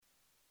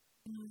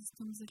Nós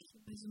estamos aqui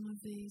mais uma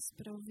vez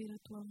para ouvir a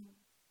Tua voz.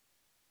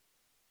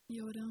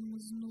 E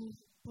oramos no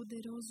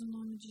poderoso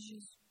nome de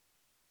Jesus,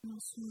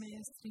 nosso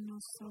Mestre,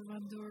 nosso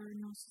Salvador,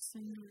 nosso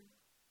Senhor,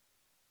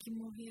 que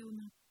morreu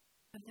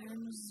para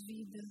dar-nos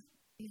vida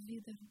e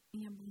vida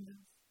em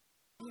abundância.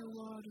 E eu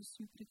oro,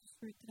 Senhor, para que o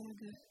Senhor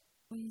traga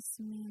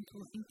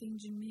conhecimento,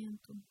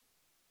 entendimento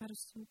para o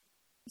Senhor.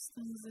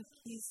 Estamos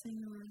aqui,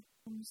 Senhor,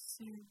 como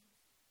servos.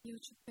 E eu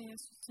te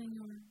peço,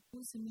 Senhor,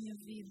 use minha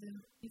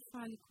vida e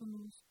fale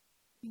conosco.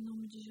 Em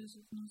nome de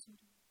Jesus, nós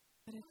oramos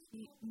para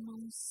que uma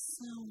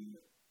unção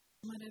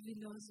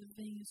maravilhosa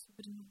venha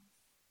sobre nós.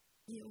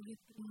 E eu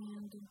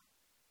repreendo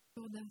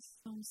toda a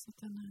ação de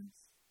Satanás.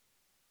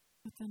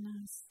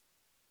 Satanás,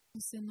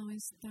 você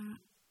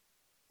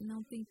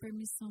não tem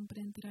permissão para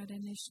entrar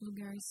neste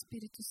lugar.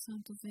 Espírito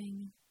Santo,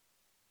 venha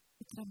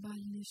e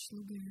trabalhe neste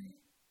lugar.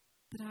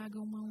 Traga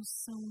uma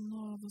unção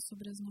nova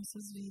sobre as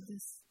nossas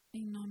vidas.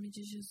 Em nome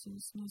de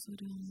Jesus, nós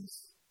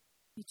oramos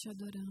e te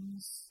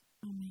adoramos.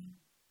 Amém.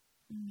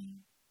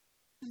 Amém.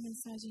 A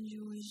mensagem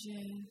de hoje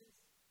é: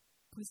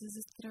 coisas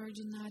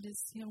extraordinárias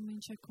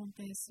realmente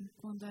acontecem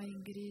quando a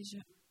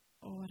igreja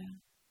ora.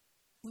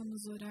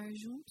 Vamos orar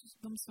juntos?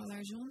 Vamos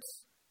falar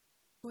juntos?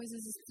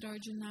 Coisas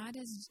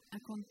extraordinárias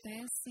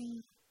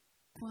acontecem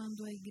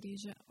quando a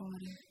igreja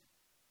ora.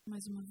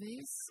 Mais uma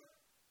vez.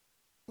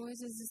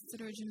 Coisas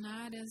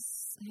extraordinárias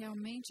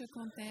realmente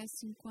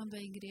acontecem quando a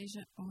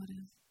igreja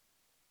ora.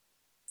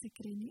 Você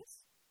crê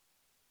nisso?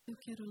 Eu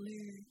quero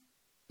ler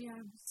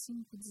Tiago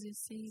 5,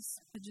 16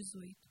 a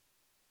 18.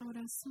 A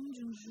oração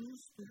de um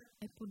justo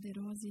é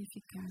poderosa e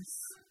eficaz.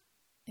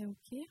 É o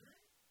quê?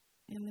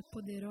 Ela é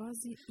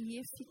poderosa e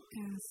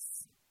eficaz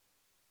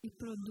e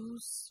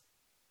produz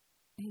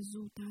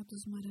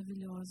resultados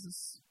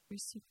maravilhosos.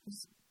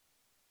 Versículos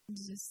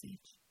 17.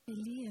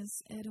 Elias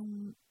era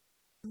um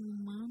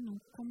humano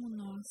como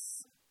nós.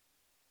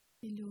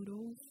 Ele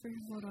orou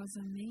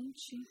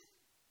fervorosamente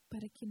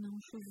para que não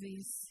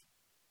chovesse.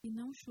 E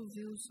não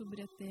choveu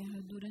sobre a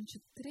terra durante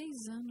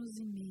 3 anos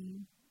e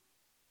meio.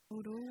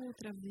 Orou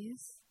outra vez,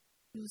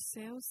 e os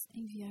céus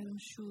enviaram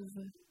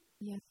chuva,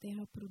 e a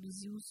terra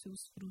produziu os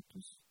seus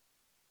frutos.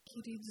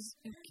 Queridos,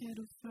 eu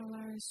quero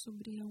falar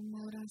sobre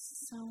uma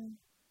oração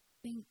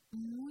que tem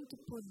muito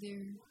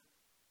poder,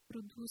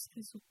 produz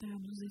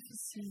resultados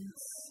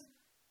eficientes.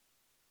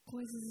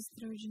 Coisas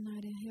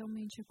extraordinárias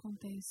realmente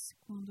acontecem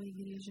quando a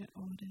igreja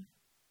ora.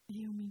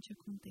 Realmente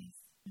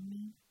acontece.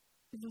 Amém?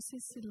 Se você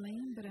se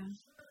lembra,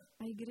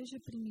 a igreja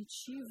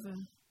primitiva,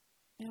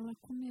 ela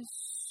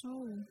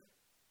começou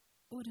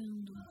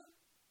orando.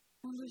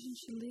 Quando a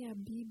gente lê a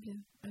Bíblia,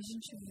 a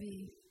gente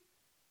vê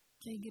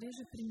que a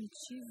igreja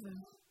primitiva,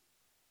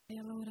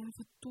 ela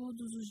orava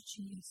todos os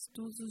dias.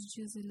 Todos os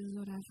dias eles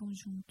oravam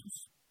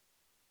juntos.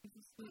 E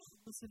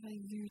você vai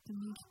ver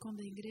também que quando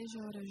a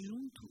igreja ora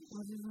junto, o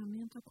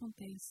avivamento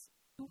acontece.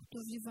 Todo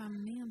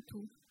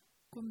avivamento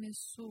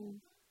começou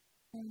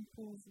com um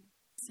povo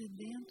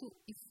sedento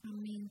e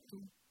faminto,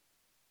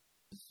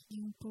 e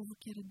um povo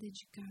que era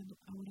dedicado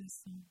à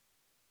oração.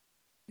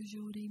 Eu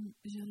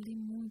já li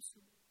muito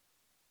sobre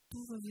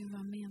todo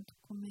avivamento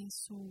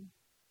começou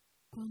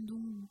quando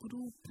um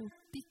grupo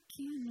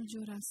pequeno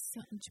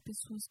de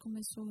pessoas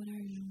começou a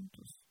orar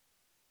juntos.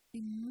 E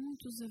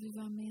muitos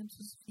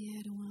avivamentos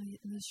vieram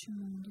neste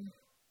mundo.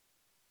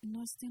 E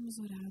nós temos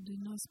orado e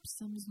nós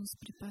precisamos nos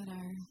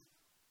preparar.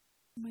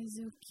 Mas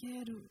eu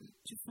quero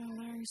te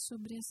falar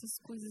sobre essas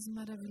coisas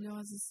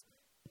maravilhosas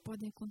que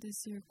podem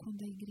acontecer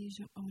quando a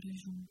igreja ora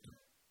junto.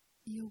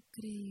 E eu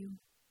creio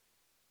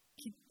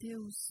que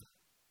Deus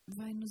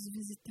vai nos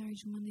visitar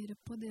de maneira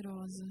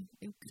poderosa.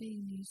 Eu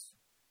creio nisso.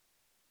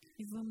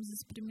 E vamos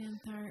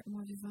experimentar um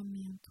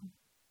avivamento.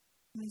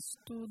 Mas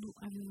todo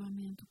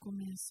avivamento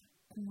começa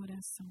com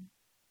oração.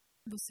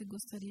 Você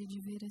gostaria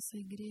de ver essa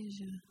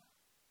igreja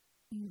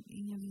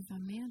em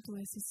avivamento,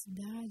 essa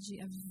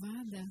cidade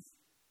avivada?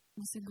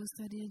 Você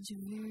gostaria de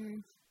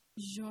ver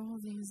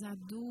jovens,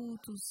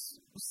 adultos,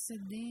 os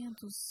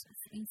sedentos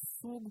em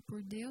fogo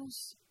por Deus?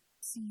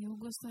 Sim, eu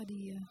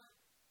gostaria.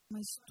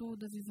 Mas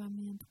todo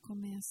avivamento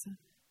começa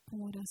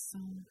com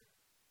oração.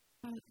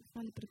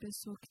 Fale para a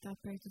pessoa que está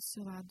perto do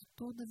seu lado.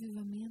 Todo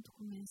avivamento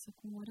começa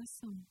com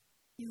oração.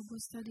 Eu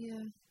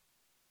gostaria de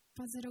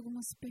fazer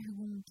algumas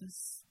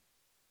perguntas.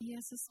 E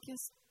as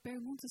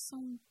perguntas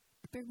são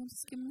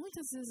perguntas que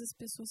muitas vezes as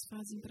pessoas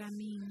fazem para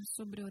mim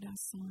sobre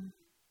oração.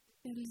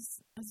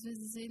 Às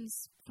vezes eles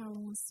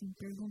falam assim,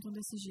 perguntam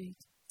desse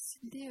jeito: se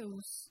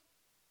Deus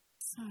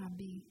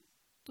sabe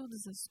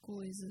todas as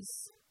coisas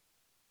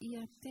e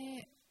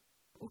até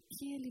o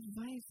que Ele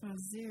vai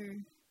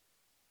fazer,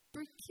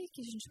 por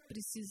que a gente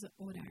precisa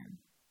orar?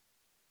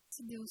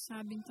 Se Deus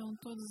sabe então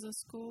todas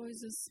as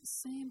coisas,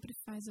 sempre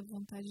faz a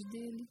vontade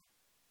dEle,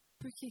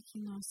 por que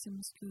nós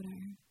temos que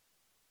orar?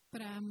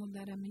 Para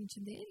mudar a mente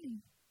dEle?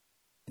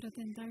 Para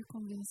tentar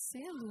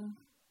convencê-lo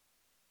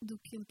do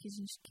que a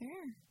gente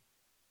quer?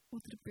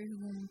 Outra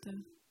pergunta: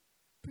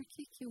 por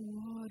que eu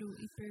oro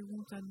e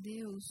pergunto a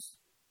Deus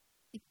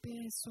e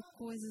peço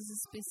coisas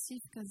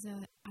específicas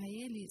a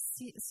Ele,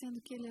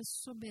 sendo que Ele é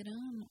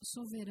soberano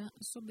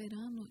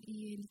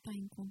e Ele está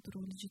em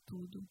controle de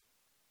tudo?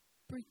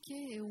 Por que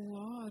eu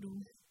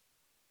oro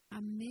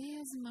a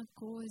mesma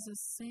coisa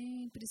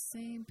sempre?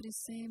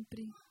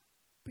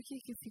 Por que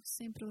eu fico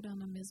sempre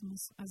orando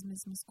as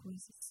mesmas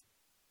coisas?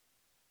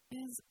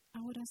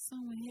 A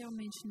oração é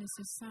realmente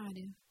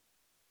necessária?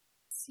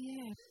 Se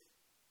é,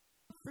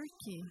 por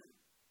quê?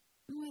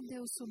 Não é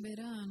Deus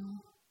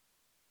soberano?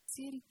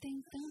 Se Ele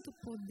tem tanto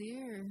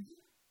poder,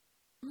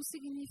 não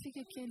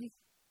significa que Ele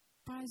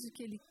faz o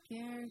que Ele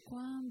quer,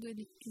 quando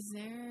Ele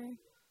quiser.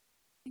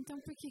 Então,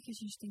 por que a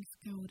gente tem que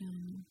ficar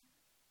orando?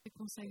 Você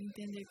consegue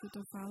entender o que eu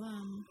estou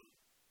falando?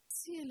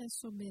 Se Ele é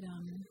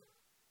soberano,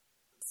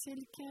 se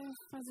Ele quer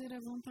fazer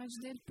a vontade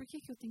dEle, por que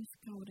eu tenho que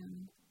ficar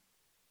orando?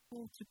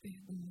 Outra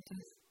pergunta.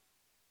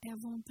 É a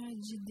vontade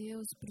de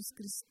Deus para os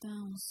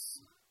cristãos.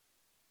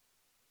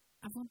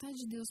 A vontade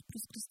de Deus para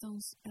os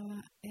cristãos,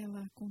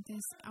 ela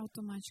acontece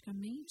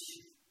automaticamente?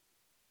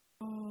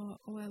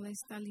 Ou ela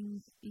está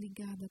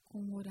ligada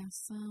com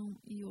oração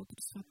e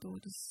outros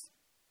fatores?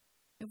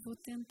 Eu vou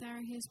tentar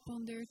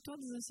responder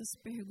todas essas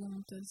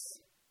perguntas.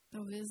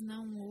 Talvez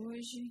não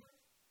hoje,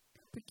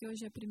 porque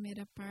hoje é a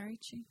primeira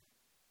parte.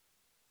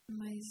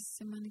 Mas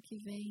semana que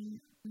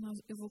vem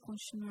eu vou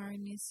continuar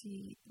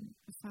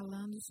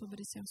falando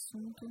sobre esse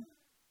assunto.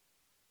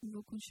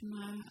 Vou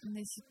continuar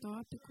nesse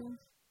tópico.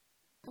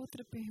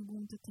 Outra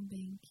pergunta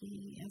também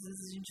que às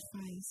vezes a gente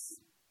faz.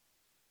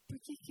 Por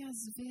que às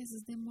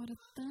vezes demora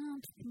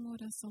tanto para uma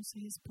oração ser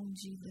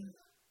respondida?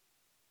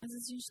 Às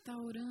vezes a gente está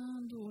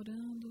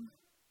orando.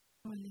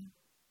 Olha,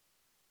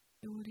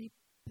 eu orei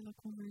pela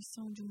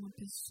conversão de uma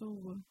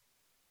pessoa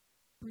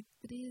por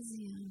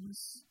 13 anos.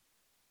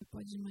 Você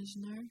pode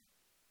imaginar?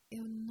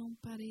 Eu não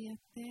parei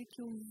até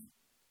que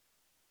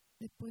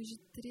depois de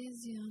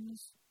 13 anos,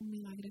 o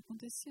milagre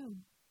aconteceu.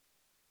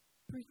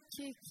 Por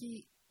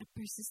que a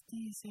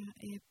persistência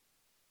é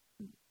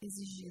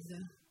exigida?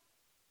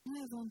 Não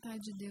é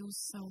vontade de Deus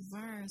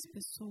salvar as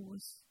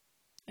pessoas?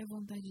 É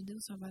vontade de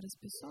Deus salvar as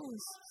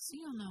pessoas?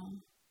 Sim ou não?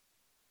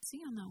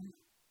 Sim ou não?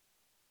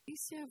 E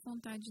se é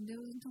vontade de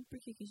Deus, então por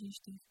que a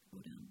gente tem que ficar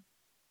orando?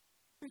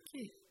 Por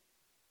quê?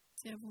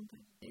 Se é a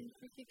vontade dele,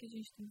 por que a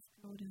gente tem que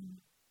ficar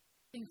orando?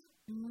 Tem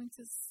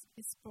muitas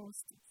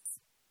respostas.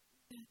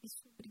 E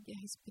sobre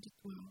guerra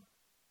espiritual.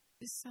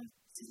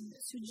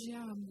 Se o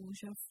diabo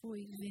já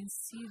foi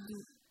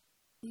vencido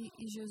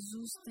e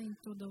Jesus tem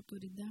toda a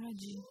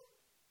autoridade,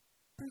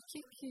 por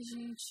que a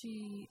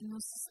gente não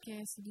se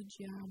esquece do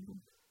diabo?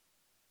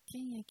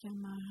 Quem é que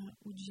amarra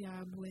o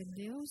diabo? É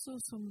Deus ou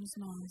somos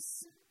nós?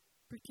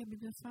 Porque a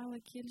Bíblia fala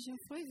que ele já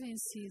foi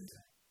vencido.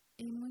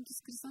 E muitos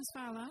cristãos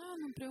falam,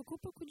 não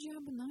preocupa com o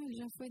diabo não, ele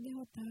já foi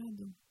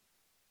derrotado.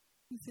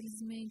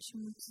 Infelizmente,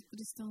 muitos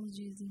cristãos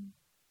dizem,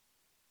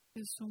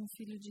 eu sou um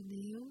filho de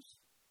Deus,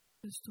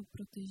 eu estou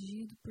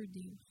protegido por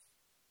Deus.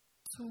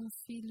 Sou um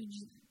filho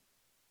de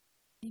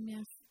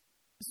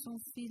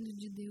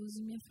Deus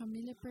e minha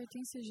família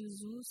pertence a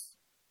Jesus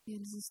e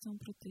eles estão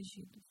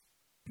protegidos.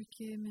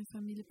 Porque minha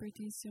família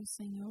pertence ao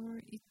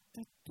Senhor e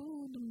está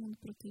todo mundo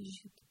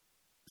protegido.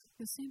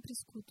 Eu sempre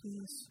escuto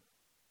isso.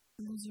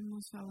 Alguns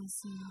irmãos falam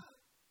assim,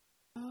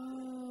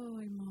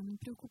 irmão, não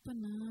preocupa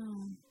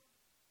não.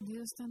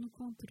 Deus está no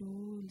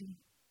controle.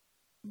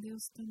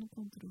 Deus está no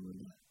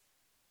controle.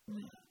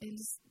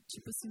 Eles,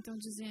 estão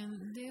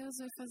dizendo, Deus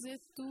vai fazer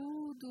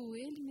tudo.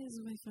 Ele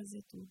mesmo vai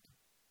fazer tudo.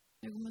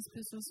 E algumas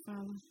pessoas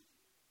falam,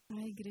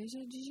 a igreja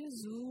é de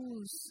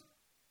Jesus.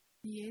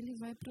 E Ele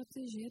vai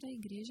proteger a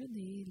igreja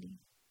dele.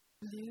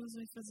 Deus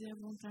vai fazer a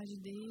vontade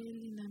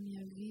dele na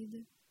minha vida.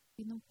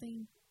 E não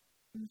tem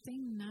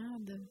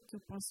nada que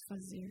eu possa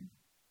fazer.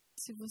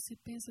 Se você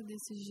pensa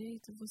desse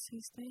jeito, você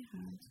está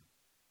errado.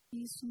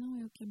 Isso não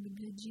é o que a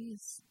Bíblia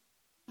diz.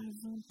 A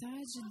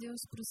vontade de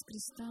Deus para os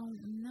cristãos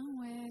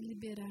não é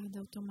liberada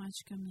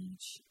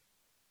automaticamente.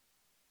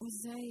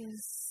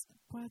 Oséias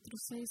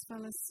 4:6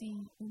 fala assim,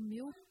 o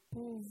meu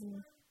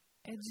povo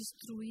é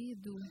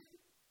destruído,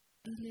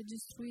 ele é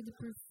destruído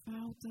por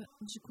falta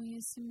de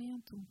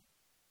conhecimento.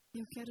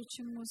 Eu quero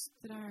te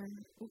mostrar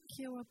o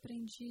que eu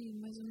aprendi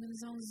mais ou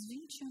menos há uns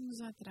 20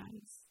 anos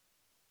atrás.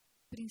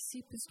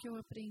 Princípios que eu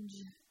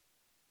aprendi.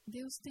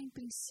 Deus tem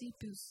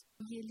princípios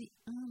e Ele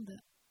anda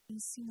em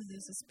cima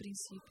desses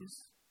princípios.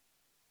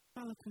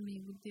 Fala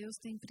comigo, Deus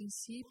tem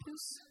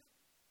princípios,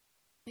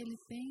 Ele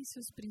tem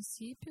seus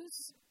princípios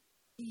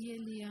e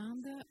Ele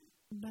anda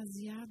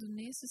baseado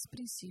nesses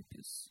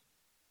princípios.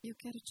 Eu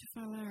quero te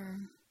falar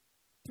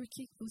por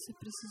que você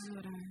precisa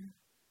orar.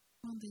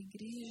 Quando a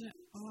igreja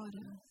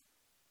ora,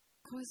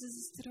 coisas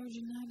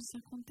extraordinárias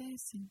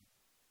acontecem.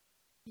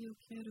 E eu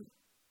quero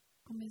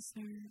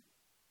começar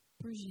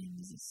por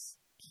Gênesis,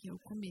 que é o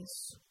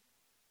começo.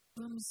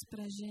 Vamos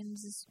para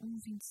Gênesis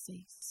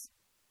 1:26.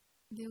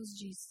 Deus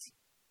disse,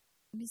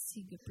 me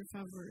siga, por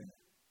favor.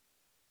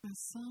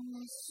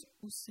 Façamos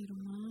o ser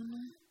humano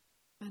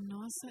a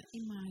nossa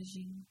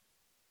imagem,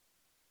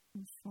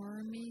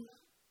 conforme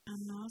a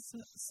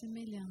nossa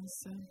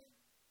semelhança.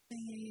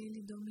 Tenha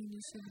ele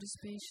domínio sobre os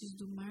peixes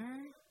do mar,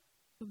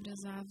 sobre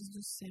as aves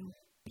do céu.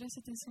 Preste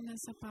atenção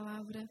nessa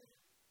palavra.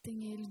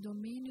 Tenha ele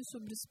domínio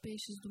sobre os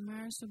peixes do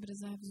mar, sobre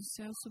as aves do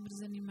céu, sobre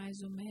os animais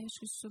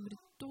domésticos, sobre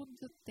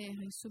toda a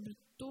terra e sobre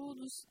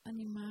todos os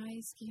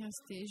animais que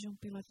rastejam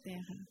pela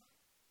terra.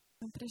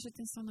 Então preste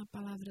atenção na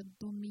palavra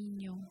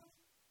domínio.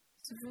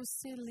 Se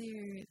você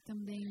ler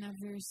também na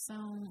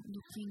versão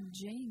do King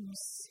James,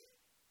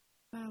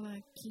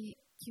 fala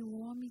que o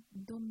homem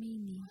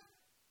domine.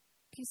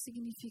 O que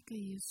significa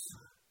isso?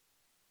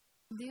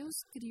 Deus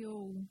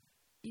criou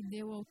e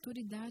deu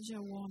autoridade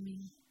ao homem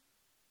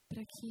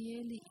para que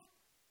ele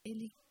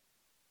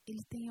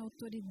tenha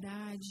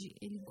autoridade,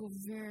 ele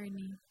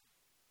governe.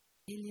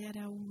 Ele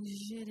era o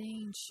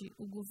gerente,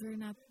 o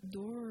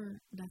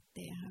governador da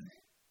terra.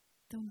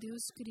 Então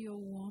Deus criou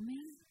o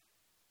homem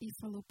e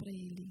falou para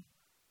ele: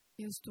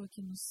 eu estou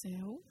aqui no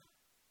céu,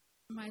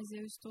 mas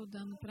eu estou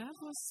dando para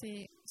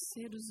você,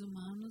 seres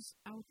humanos,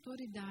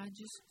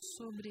 autoridades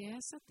sobre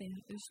essa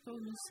terra. Eu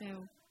estou no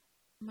céu,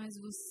 mas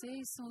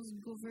vocês são os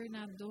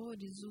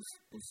governadores,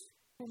 os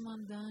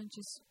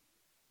comandantes,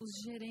 os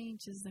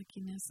gerentes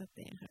aqui nessa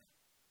terra.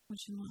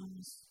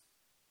 Continuamos.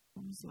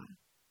 Vamos lá.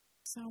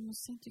 Salmo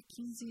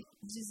 115,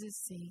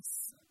 16.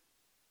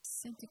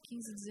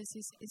 115,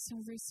 16. Esse é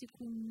um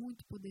versículo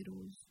muito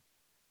poderoso.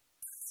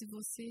 Se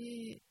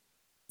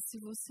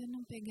você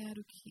não pegar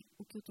o que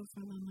eu estou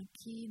falando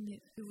aqui,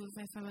 que eu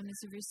vai falar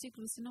nesse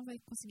versículo, você não vai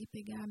conseguir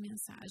pegar a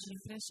mensagem.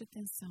 Preste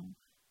atenção.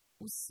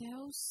 Os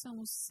céus são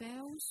os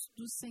céus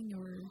do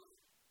Senhor,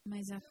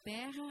 mas a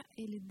terra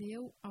ele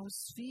deu aos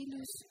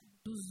filhos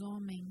dos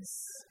homens.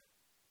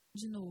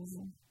 De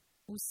novo.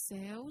 Os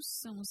céus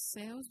são os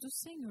céus do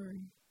Senhor,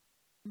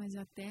 mas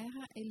a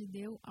terra ele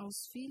deu aos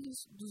filhos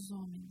dos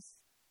homens.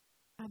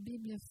 A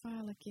Bíblia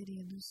fala,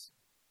 queridos,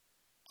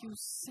 que os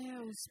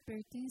céus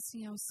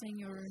pertencem ao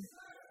Senhor,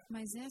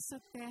 mas essa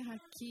terra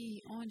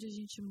aqui, onde a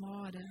gente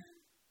mora,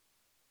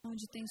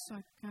 onde tem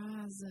sua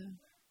casa,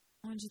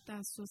 onde está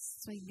a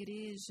sua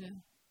igreja,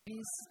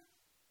 esse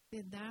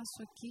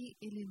pedaço aqui,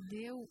 ele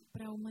deu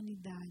para a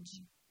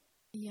humanidade.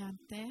 E a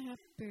terra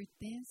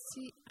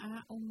pertence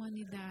à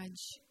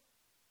humanidade.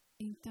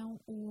 Então,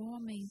 o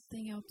homem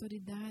tem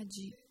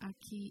autoridade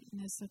aqui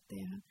nessa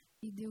terra.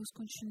 E Deus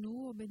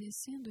continua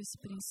obedecendo esse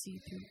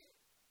princípio.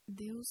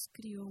 Deus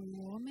criou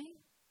o homem,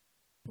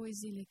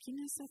 pôs ele aqui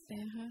nessa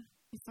terra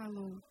e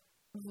falou: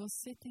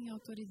 você tem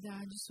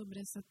autoridade sobre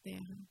essa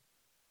terra.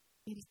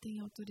 Ele tem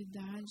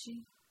autoridade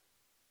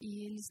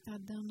e ele está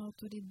dando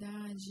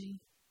autoridade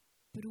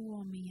para o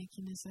homem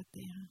aqui nessa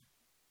terra.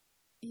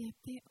 E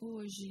até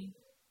hoje,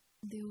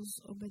 Deus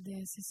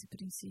obedece esse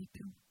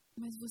princípio.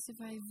 Mas você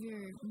vai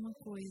ver uma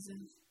coisa,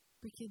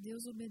 porque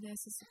Deus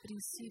obedece esse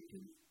princípio,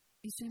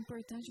 isso é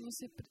importante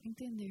você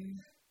entender.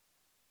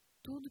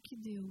 Tudo que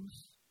Deus,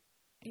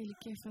 Ele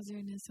quer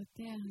fazer nessa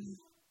terra,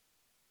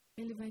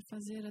 Ele vai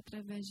fazer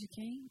através de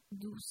quem?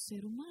 Do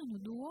ser humano,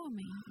 do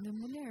homem, da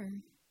mulher.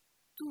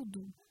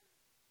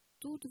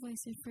 Tudo vai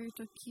ser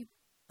feito aqui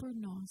por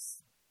nós,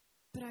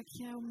 para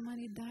que a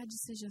humanidade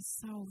seja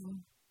salva.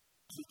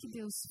 O que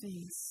Deus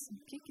fez?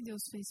 O que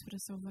Deus fez para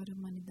salvar a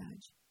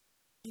humanidade?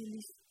 Ele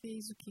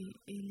fez o quê?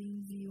 Ele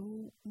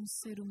enviou um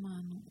ser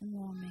humano, um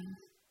homem.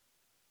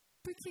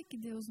 Por que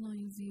Deus não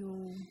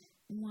enviou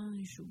um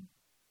anjo?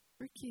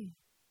 Por quê?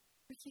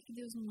 Por que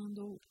Deus não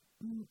mandou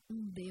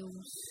um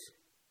Deus?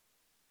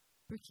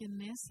 Porque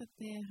nessa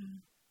terra,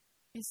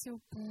 esse é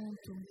o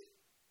ponto.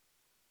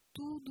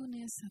 Tudo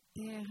nessa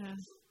terra,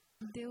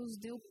 Deus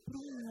deu para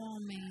um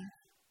homem.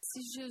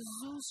 Se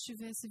Jesus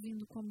tivesse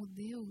vindo como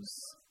Deus,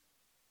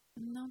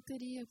 não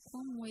teria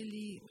como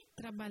ele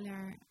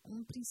trabalhar.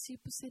 Um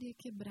princípio seria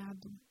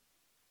quebrado.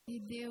 E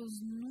Deus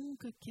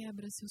nunca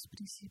quebra seus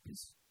princípios.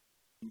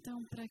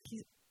 Então, para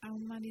que a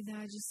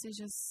humanidade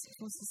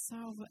fosse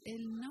salva,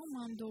 Ele não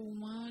mandou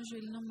um anjo,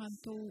 Ele não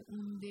mandou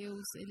um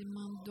Deus, Ele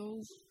mandou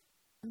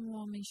um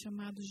homem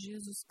chamado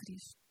Jesus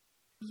Cristo.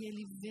 E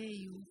Ele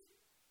veio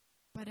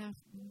para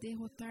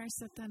derrotar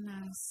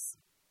Satanás.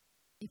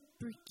 E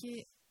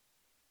porque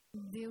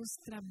Deus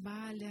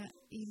trabalha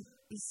e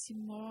se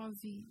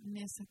move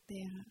nessa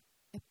terra.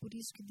 É por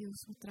isso que Deus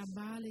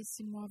trabalha e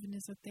se move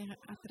nessa terra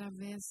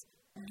através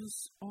dos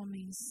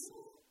homens.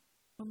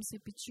 Vamos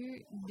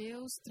repetir?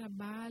 Deus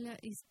trabalha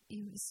e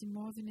se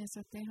move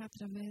nessa terra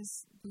através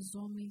dos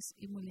homens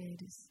e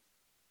mulheres.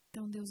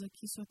 Então Deus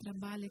aqui só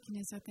trabalha aqui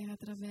nessa terra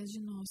através de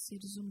nós,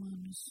 seres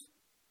humanos.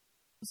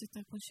 Você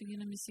está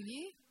conseguindo me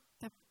seguir?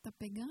 Tá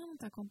pegando?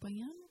 Tá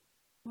acompanhando?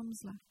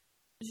 Vamos lá.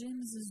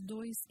 Gênesis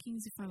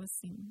 2:15 fala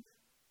assim: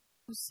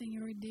 o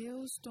Senhor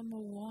Deus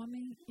tomou o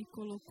homem e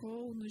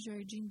colocou-o no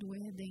jardim do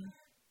Éden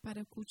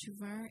para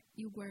cultivar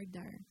e o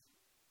guardar.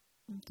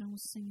 Então o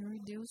Senhor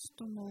Deus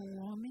tomou o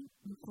homem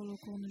e o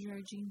colocou no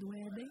jardim do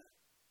Éden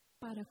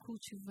para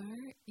cultivar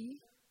e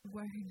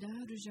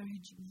guardar o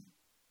jardim.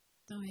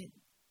 Então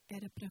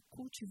era para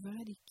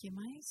cultivar e que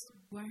mais?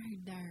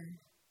 Guardar.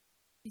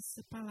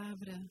 Essa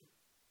palavra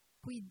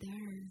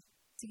cuidar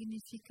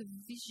significa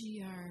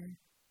vigiar,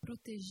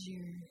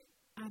 proteger.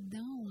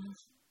 Adão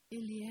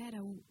Ele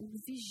era o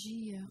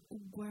vigia, o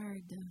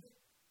guarda,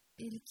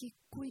 ele que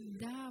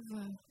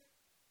cuidava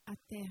a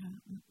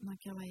terra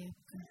naquela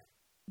época,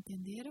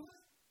 entenderam?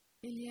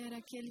 Ele era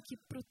aquele que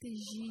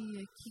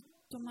protegia, que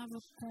tomava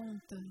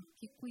conta,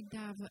 que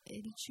cuidava,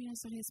 ele tinha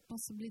essa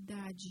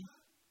responsabilidade.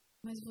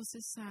 Mas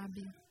você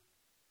sabe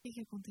o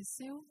que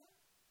aconteceu?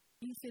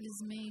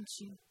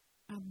 Infelizmente,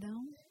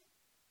 Adão,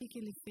 o que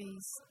ele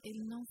fez?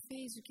 Ele não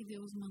fez o que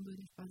Deus mandou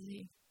ele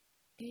fazer.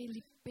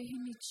 Ele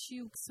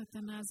permitiu que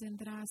Satanás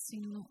entrasse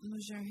no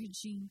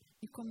jardim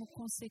e, como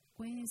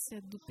consequência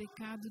do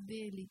pecado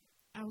dele,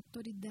 a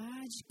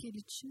autoridade que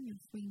ele tinha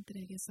foi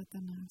entregue a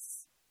Satanás.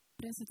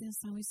 Presta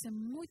atenção, isso é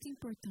muito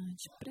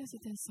importante, presta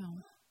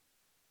atenção.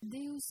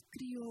 Deus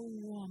criou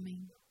o homem,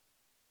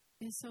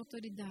 essa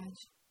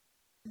autoridade.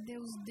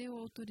 Deus deu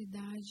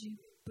autoridade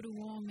para o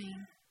homem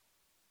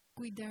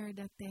cuidar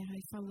da terra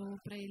e falou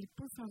para ele,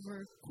 por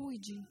favor,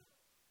 cuide.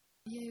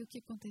 E aí o que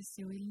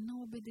aconteceu? Ele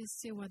não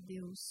obedeceu a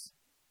Deus.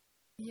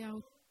 E a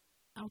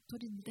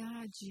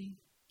autoridade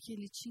que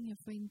ele tinha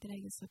foi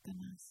entregue a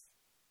Satanás.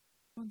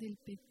 Quando ele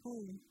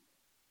pecou,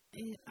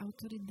 a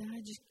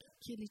autoridade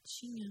que ele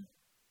tinha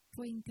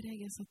foi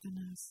entregue a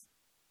Satanás.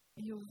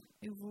 E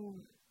eu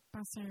vou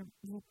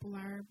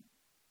pular.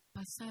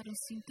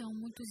 Passaram-se então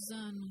muitos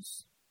anos.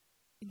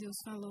 E Deus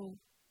falou,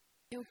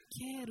 eu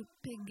quero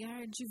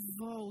pegar de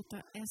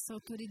volta essa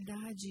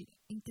autoridade,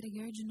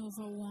 entregar de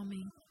novo ao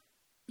homem.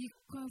 E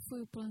qual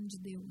foi o plano de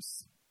Deus?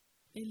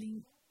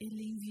 Ele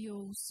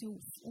enviou o seu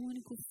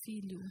único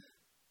filho,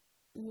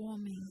 o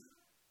homem,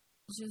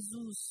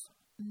 Jesus,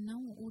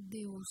 não o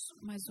Deus,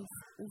 mas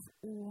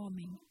o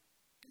homem.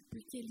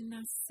 Porque ele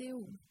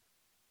nasceu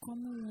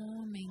como um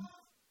homem,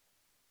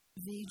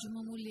 veio de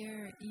uma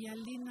mulher, e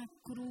ali na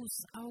cruz,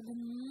 algo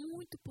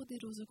muito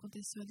poderoso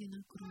aconteceu ali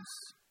na cruz.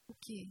 O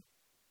quê?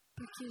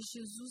 Porque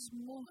Jesus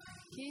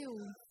morreu,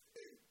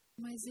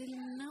 mas ele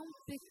não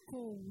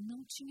pecou,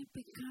 não tinha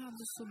pecado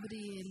sobre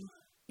ele.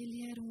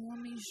 Ele era um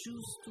homem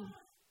justo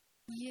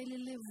e ele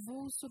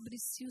levou sobre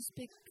si os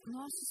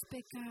nossos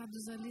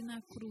pecados ali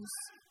na cruz.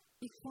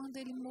 E quando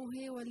ele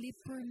morreu ali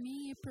por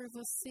mim e por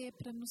você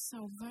para nos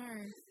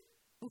salvar,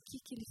 o que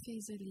ele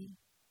fez ali?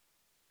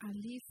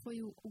 Ali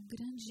foi o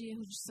grande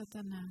erro de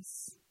Satanás.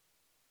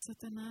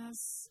 Satanás,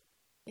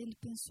 ele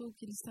pensou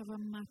que ele estava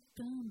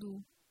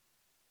matando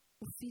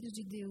o Filho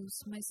de Deus,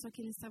 mas só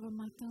que ele estava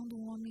matando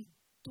um homem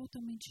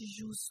totalmente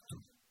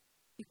justo.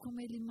 E como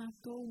ele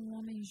matou um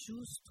homem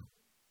justo,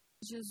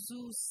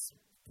 Jesus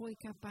foi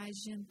capaz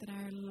de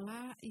entrar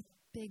lá e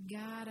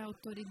pegar a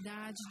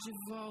autoridade de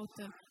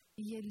volta.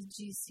 E ele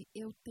disse,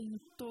 eu tenho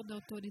toda a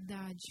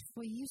autoridade.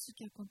 Foi isso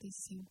que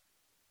aconteceu.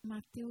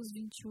 Mateus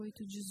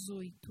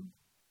 28:18.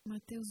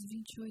 Mateus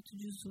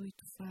 28:18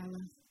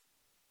 fala.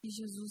 E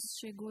Jesus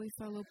chegou e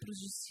falou para os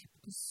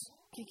discípulos.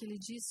 O que ele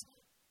disse?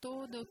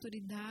 Toda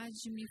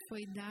autoridade me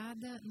foi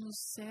dada no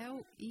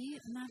céu e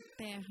na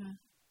terra.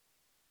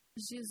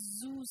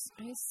 Jesus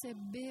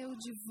recebeu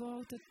de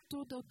volta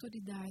toda a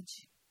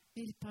autoridade.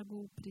 Ele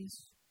pagou o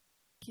preço.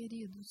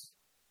 Queridos,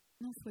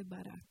 não foi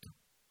barato.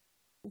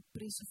 O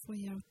preço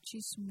foi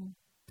altíssimo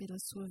pela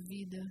sua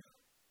vida.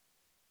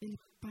 Ele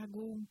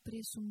pagou um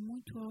preço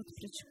muito alto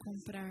para te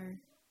comprar.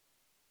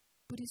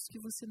 Por isso que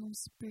você não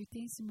se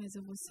pertence mais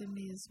a você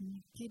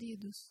mesmo.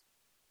 Queridos,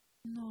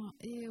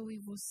 eu e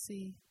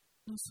você,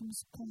 nós somos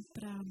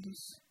comprados.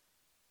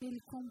 Ele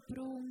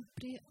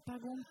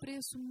pagou um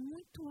preço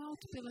muito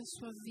alto pela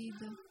sua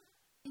vida.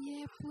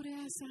 E é por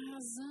essa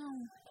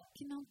razão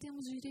que não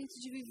temos direito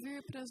de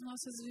viver para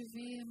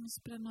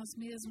nós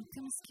mesmos.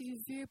 Temos que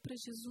viver para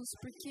Jesus,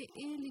 porque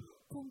Ele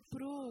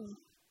comprou.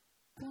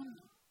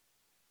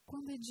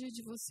 Quando é dia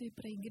de você ir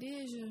para a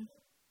igreja,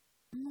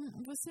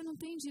 você não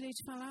tem direito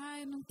de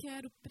falar, eu não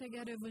quero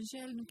pregar o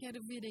evangelho, não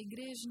quero vir à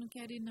igreja, não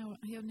quero ir na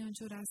reunião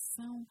de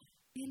oração.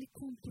 Ele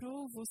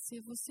comprou você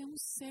é um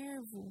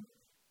servo.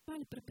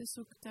 Fale para a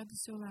pessoa que está do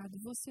seu lado,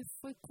 você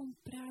foi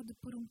comprado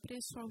por um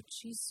preço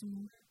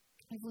altíssimo.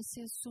 E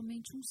você é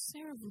somente um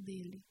servo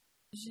dele.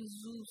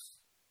 Jesus,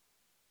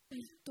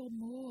 ele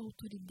tomou a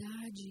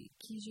autoridade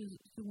que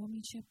o homem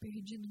tinha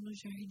perdido no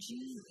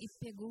jardim e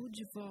pegou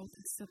de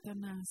volta de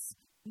Satanás.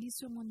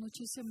 Isso é uma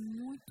notícia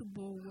muito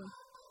boa.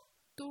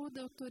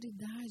 Toda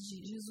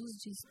autoridade, Jesus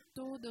diz,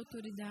 toda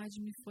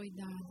autoridade me foi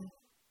dada.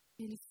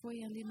 Ele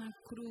foi ali na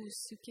cruz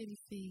e o que ele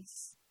fez?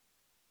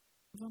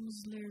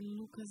 Vamos ler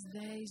Lucas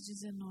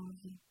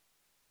 10:19.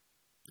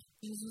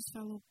 Jesus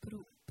falou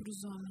para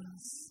os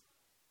homens.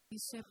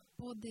 Isso é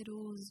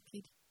poderoso,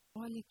 querido.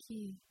 Olha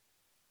aqui,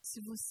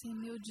 se você é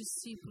meu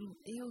discípulo,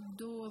 eu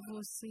dou a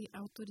você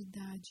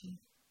autoridade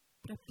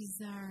para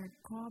pisar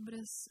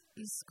cobras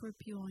e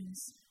escorpiões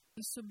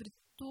e sobre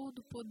todo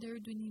o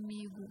poder do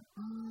inimigo,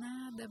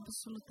 nada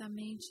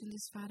absolutamente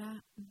lhes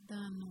fará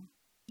dano.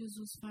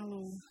 Jesus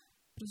falou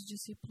para os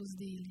discípulos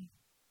dele,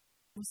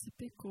 você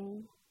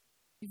pecou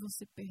e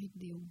você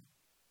perdeu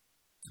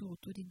sua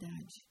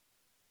autoridade.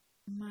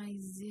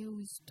 Mas eu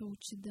estou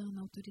te dando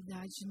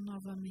autoridade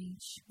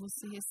novamente.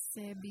 Você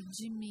recebe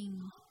de mim.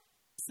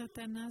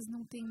 Satanás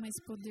não tem mais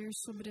poder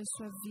sobre a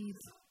sua vida.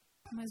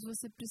 Mas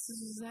você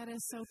precisa usar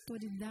essa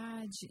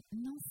autoridade.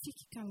 Não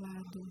fique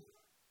calado.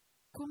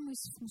 Como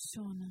isso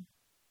funciona?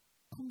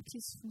 Como que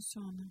isso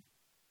funciona?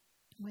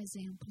 Um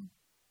exemplo.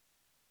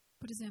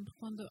 Por exemplo,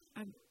 quando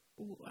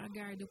a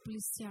guarda, o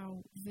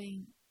policial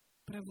vem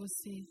para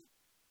você,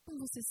 como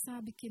você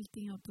sabe que ele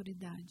tem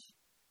autoridade?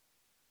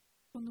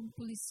 Quando um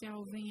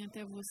policial vem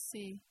até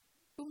você,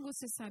 como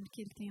você sabe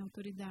que ele tem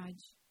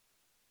autoridade?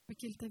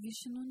 Porque ele está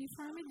vestindo o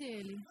uniforme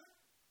dele.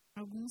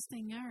 Alguns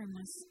têm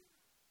armas.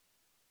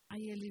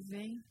 Aí ele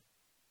vem,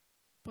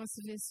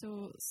 posso ver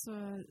seu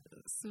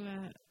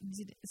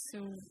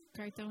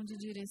cartão de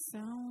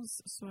direção,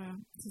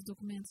 seus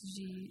documentos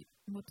de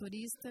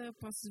motorista,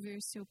 posso ver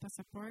seu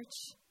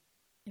passaporte.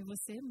 E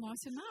você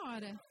mostra na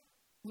hora.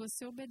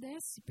 Você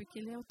obedece, porque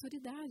ele é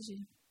autoridade.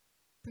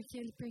 Porque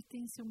ele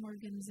pertence a uma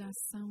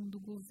organização do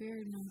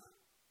governo.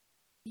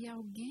 E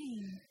alguém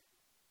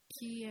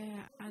que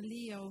é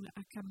ali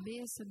a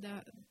cabeça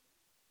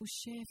o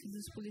chefe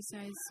dos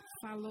policiais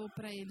falou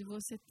para ele,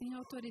 você tem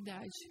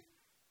autoridade,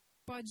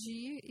 pode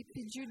ir e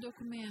pedir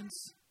documentos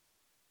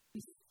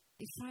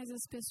e faz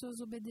as pessoas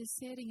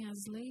obedecerem às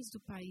leis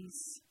do país.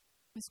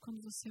 Mas quando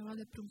você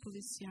olha para um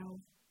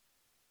policial,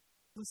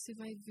 você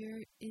vai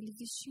ver ele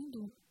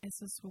vestindo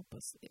essas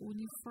roupas, o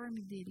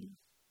uniforme dele.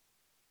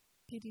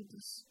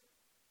 Queridos,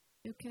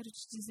 eu quero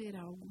te dizer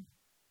algo.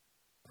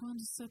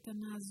 Quando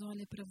Satanás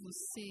olha para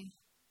você,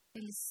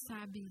 ele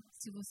sabe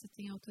se você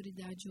tem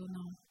autoridade ou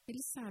não.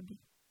 Ele sabe.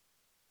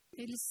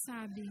 Ele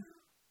sabe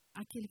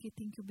aquele que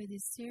tem que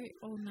obedecer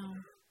ou não.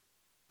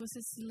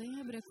 Você se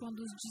lembra quando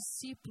os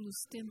discípulos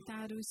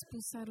tentaram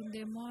expulsar um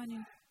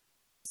demônio?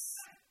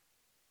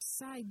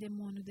 Sai,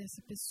 demônio,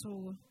 dessa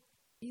pessoa.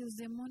 E os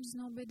demônios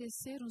não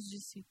obedeceram os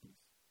discípulos.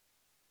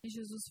 E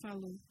Jesus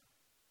falou,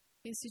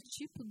 esse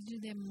tipo de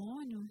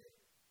demônio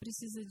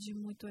precisa de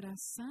muita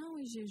oração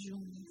e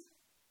jejum.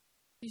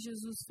 E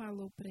Jesus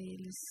falou para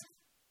eles,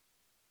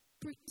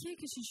 por que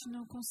a gente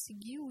não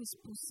conseguiu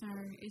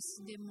expulsar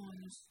esses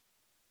demônios?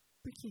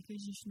 Por que a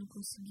gente não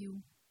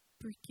conseguiu?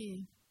 Por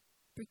quê?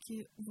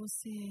 Porque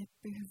você é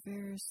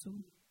perverso,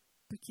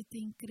 porque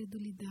tem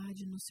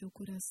incredulidade no seu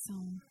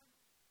coração.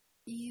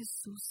 E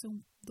isso são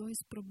 2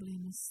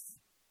 problemas.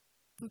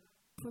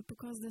 Foi por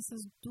causa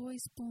desses 2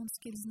 pontos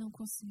que eles não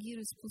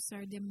conseguiram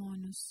expulsar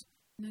demônios,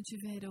 não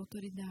tiveram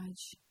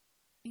autoridade.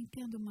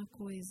 Entenda uma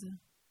coisa,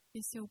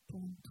 esse é o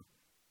ponto.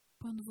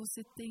 Quando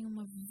você tem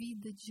uma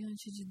vida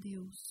diante de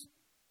Deus,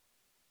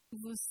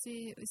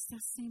 você está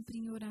sempre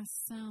em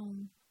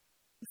oração,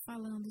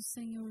 falando,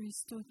 Senhor,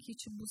 estou aqui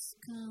te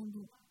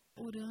buscando,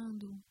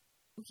 orando.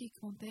 O que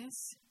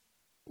acontece?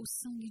 O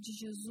sangue de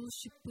Jesus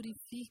te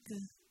purifica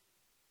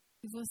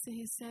e você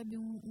recebe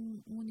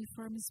um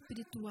uniforme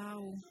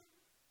espiritual.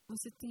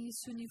 Você tem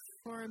esse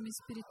uniforme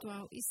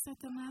espiritual e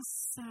Satanás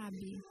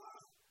sabe,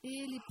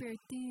 ele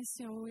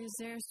pertence ao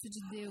exército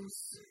de Deus.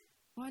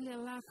 Olha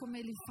lá como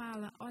ele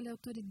fala, olha a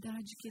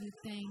autoridade que ele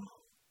tem.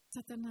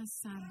 Satanás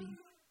sabe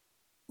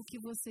o que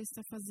você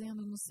está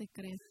fazendo no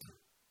secreto.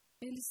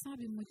 Ele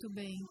sabe muito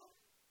bem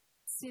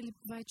se ele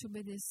vai te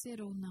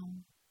obedecer ou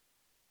não.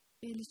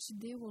 Ele te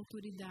deu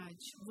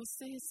autoridade.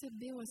 Você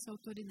recebeu essa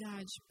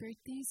autoridade,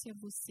 pertence a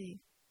você.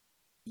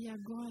 E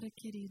agora,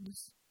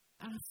 queridos,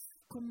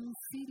 como um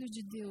filho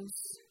de Deus,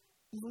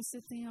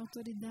 você tem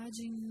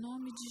autoridade em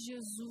nome de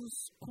Jesus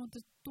contra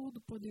todo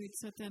o poder de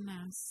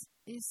Satanás.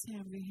 Essa é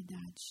a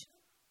verdade.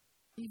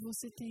 E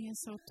você tem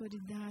essa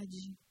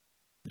autoridade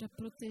para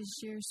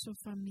proteger sua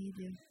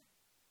família,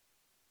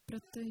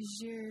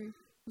 proteger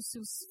os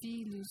seus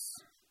filhos,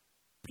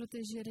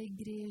 proteger a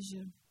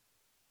igreja.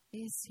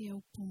 Esse é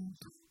o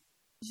ponto.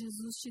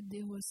 Jesus te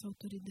deu essa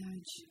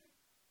autoridade.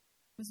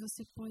 Mas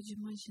você pode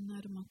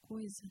imaginar uma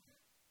coisa?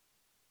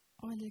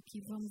 Olha aqui,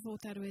 vamos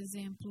voltar ao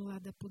exemplo lá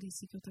da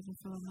polícia que eu estava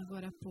falando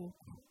agora há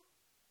pouco.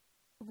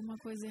 Alguma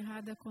coisa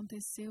errada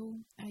aconteceu,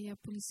 aí a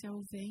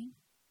policial vem,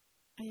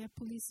 aí a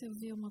polícia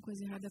vê uma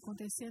coisa errada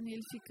acontecendo e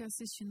ele fica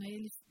assistindo. Aí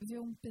ele vê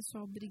um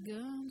pessoal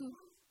brigando,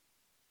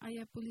 aí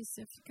a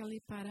polícia fica ali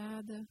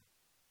parada,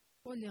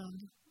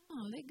 olhando.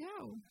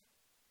 Legal.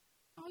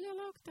 Olha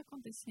lá o que está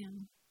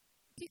acontecendo.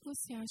 O que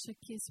você acha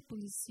que esse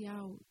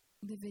policial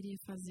deveria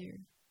fazer?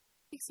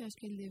 O que você acha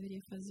que ele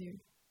deveria fazer?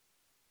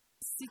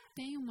 Se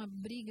tem uma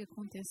briga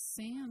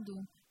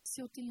acontecendo,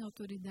 se eu tenho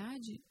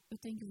autoridade, eu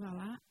tenho que ir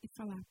lá e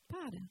falar,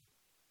 para.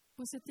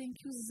 Você tem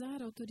que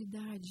usar a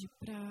autoridade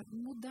para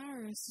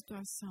mudar a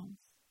situação.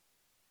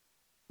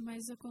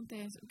 Mas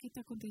acontece, o que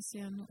está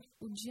acontecendo?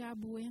 O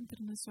diabo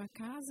entra na sua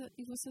casa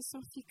e você só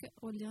fica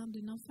olhando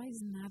e não faz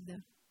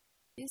nada.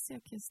 Essa é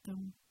a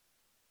questão.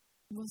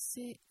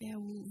 Você é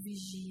o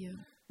vigia,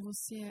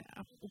 você é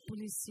o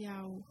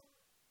policial,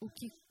 o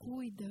que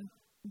cuida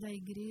da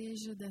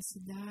igreja, da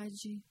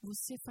cidade.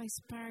 Você faz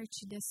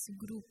parte desse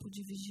grupo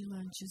de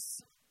vigilantes.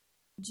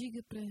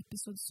 Diga para a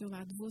pessoa do seu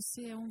lado,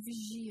 você é um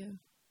vigia,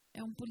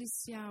 é um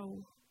policial,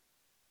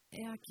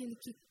 é aquele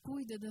que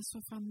cuida da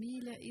sua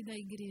família e da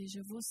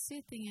igreja.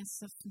 Você tem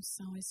essa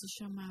função, esse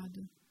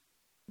chamado.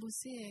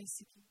 Você é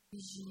esse que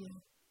vigia.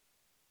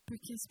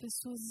 Porque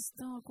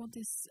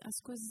as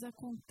coisas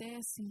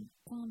acontecem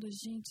quando a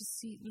gente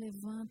se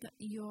levanta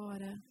e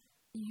ora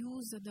e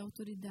usa da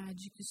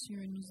autoridade que o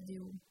Senhor nos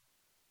deu.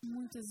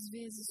 Muitas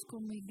vezes,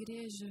 como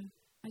igreja,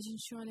 a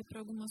gente olha para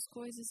algumas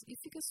coisas e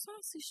fica só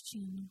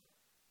assistindo.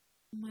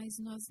 Mas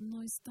nós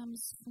não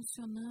estamos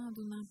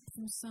funcionando na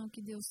função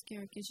que Deus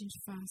quer que a gente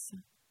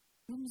faça.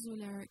 Vamos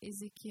olhar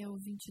Ezequiel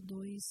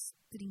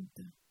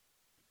 22:30.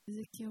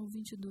 Ezequiel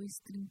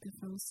 22:30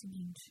 fala o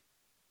seguinte.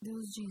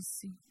 Deus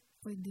disse,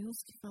 foi Deus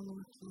que falou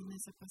aqui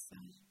nessa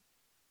passagem.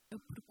 Eu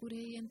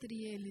procurei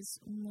entre eles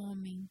um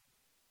homem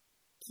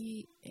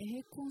que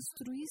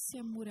reconstruísse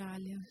a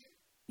muralha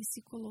e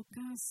se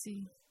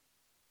colocasse.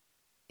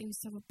 Eu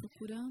estava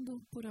procurando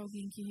por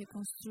alguém que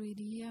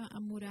reconstruiria a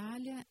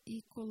muralha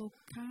e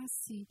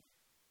colocasse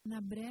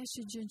na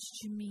brecha diante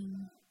de mim,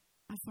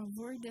 a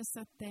favor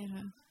dessa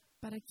terra,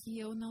 para que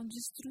eu não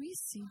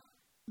destruísse,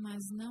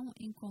 mas não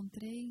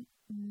encontrei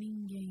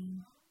ninguém.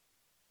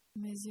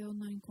 Mas eu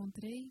não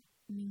encontrei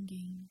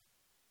ninguém.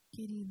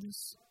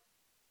 Queridos,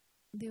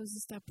 Deus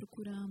está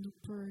procurando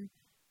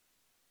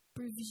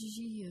por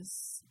vigias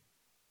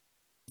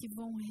que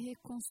vão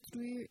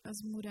reconstruir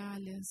as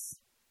muralhas,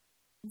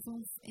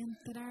 vão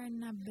entrar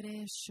na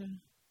brecha.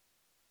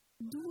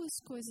 Duas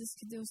coisas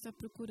que Deus está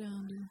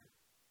procurando.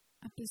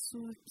 A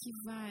pessoa que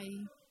vai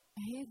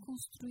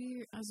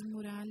reconstruir as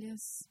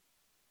muralhas.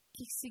 O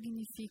que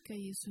significa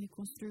isso,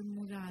 reconstruir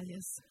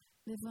muralhas?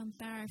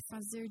 Levantar,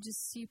 fazer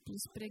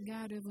discípulos,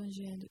 pregar o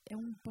Evangelho é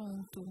um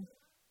ponto.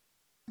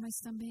 Mas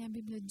também a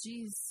Bíblia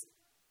diz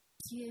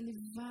que Ele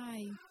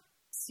vai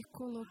se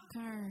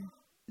colocar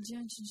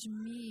diante de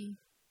mim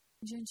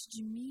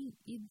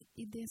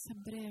e dessa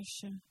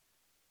brecha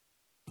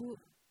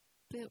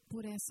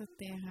por essa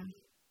terra.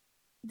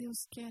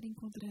 Deus quer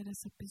encontrar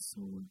essa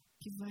pessoa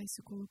que vai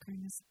se colocar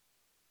nessa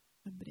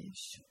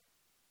brecha.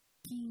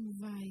 Quem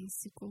vai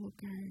se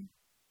colocar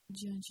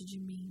diante de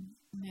mim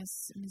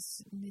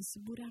nesse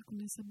buraco,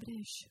 nessa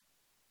brecha?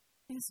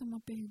 Essa é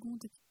uma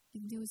pergunta que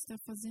Deus está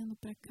fazendo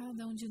para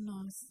cada um de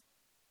nós.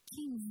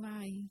 Quem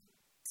vai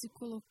se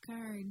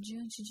colocar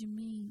diante de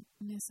mim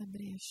nessa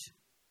brecha?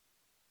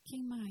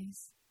 Quem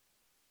mais?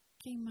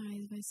 Quem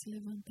mais vai se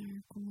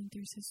levantar como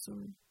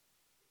intercessor?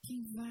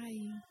 Quem vai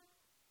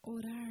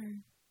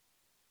orar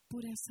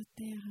por essa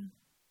terra?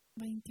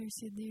 Vai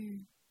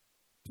interceder?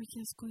 Porque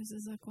as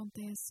coisas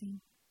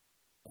acontecem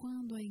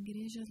quando a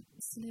igreja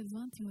se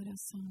levanta em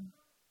oração.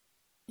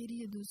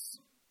 Queridos,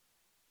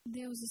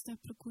 Deus está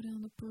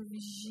procurando por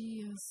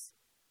vigias,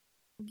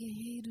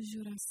 guerreiros de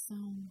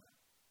oração.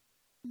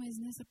 Mas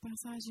nessa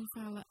passagem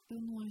fala,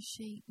 eu não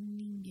achei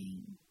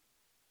ninguém.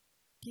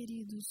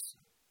 Queridos,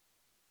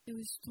 eu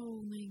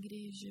estou na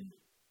igreja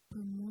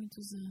por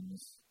muitos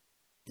anos.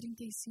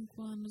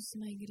 35 anos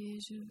na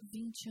igreja,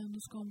 20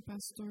 anos como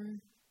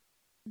pastor,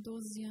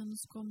 12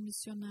 anos como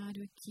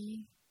missionário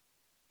aqui.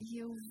 E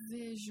eu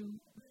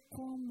vejo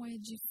como é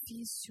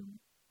difícil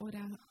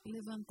orar,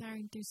 levantar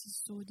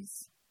intercessores,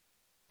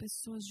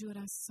 pessoas de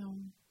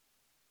oração.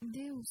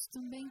 Deus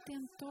também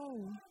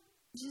tentou,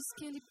 diz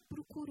que Ele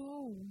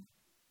procurou,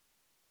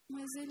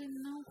 mas Ele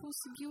não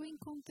conseguiu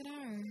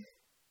encontrar,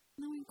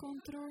 não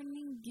encontrou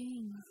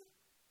ninguém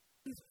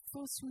que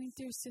fosse um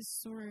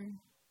intercessor.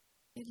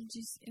 Ele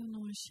disse, eu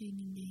não achei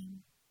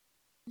ninguém,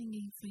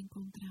 ninguém foi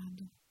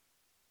encontrado.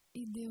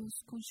 E Deus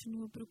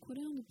continua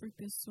procurando por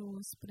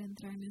pessoas para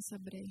entrar nessa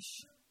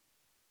brecha.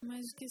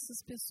 Mas o que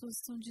essas pessoas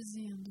estão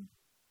dizendo?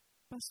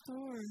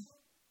 Pastor,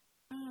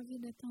 a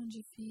vida é tão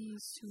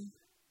difícil,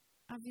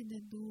 a vida é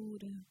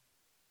dura,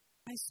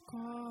 a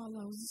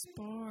escola, os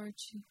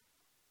esportes,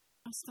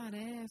 as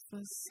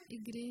tarefas,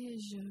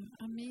 igreja,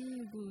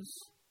 amigos.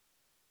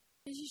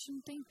 A gente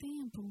não tem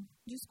tempo,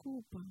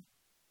 desculpa,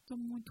 estou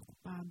muito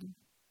ocupado.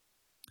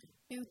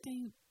 Eu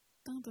tenho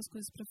tantas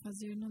coisas para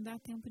fazer, não dá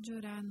tempo de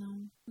orar,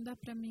 não. Não dá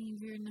para mim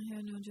vir na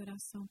reunião de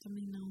oração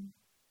também, não.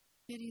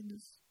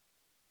 Queridos,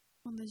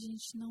 quando a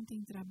gente não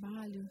tem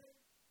trabalho,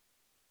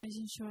 a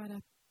gente ora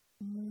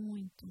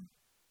muito.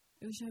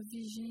 Eu já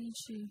vi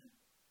gente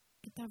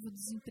que estava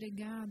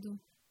desempregado,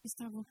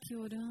 estavam aqui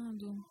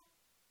orando.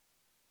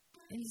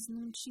 Eles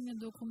não tinham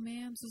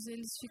documentos,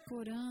 eles ficam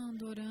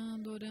orando.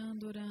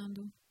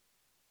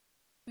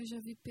 Eu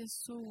já vi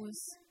pessoas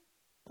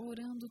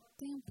orando o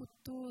tempo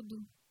todo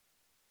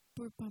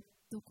por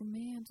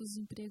documentos,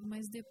 emprego,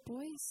 mas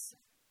depois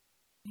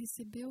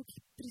recebeu o que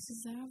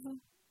precisava,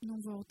 não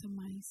volta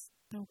mais,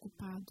 está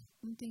ocupado,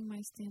 não tem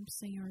mais tempo,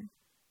 Senhor.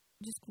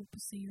 Desculpa,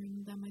 Senhor,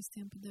 não dá mais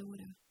tempo de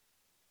orar.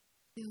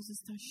 Deus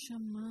está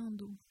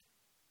chamando,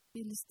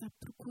 Ele está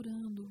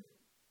procurando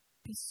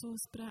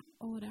pessoas para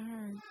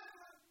orar.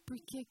 Por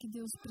que que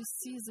Deus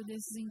precisa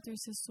desses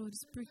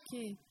intercessores? Por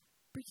quê?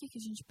 Por que que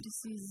a gente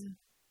precisa?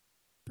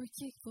 Por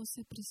que que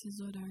você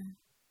precisa orar?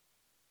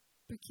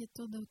 Porque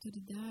toda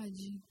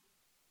autoridade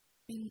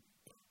ele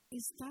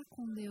está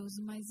com Deus,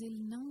 mas Ele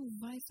não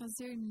vai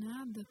fazer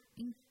nada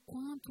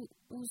enquanto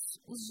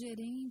os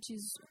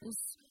gerentes,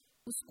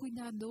 os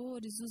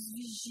cuidadores, os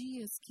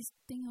vigias que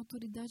têm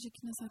autoridade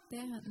aqui nessa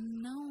terra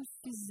não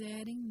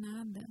fizerem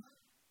nada.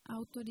 A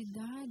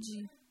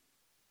autoridade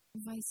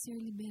vai ser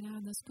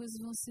liberada, as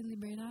coisas vão ser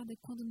liberadas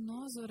quando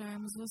nós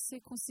orarmos. Você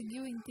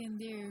conseguiu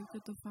entender o que eu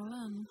estou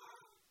falando?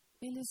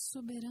 Ele é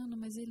soberano,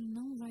 mas Ele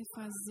não vai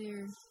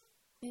fazer.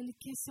 Ele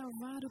quer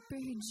salvar o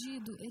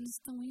perdido. Eles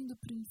estão indo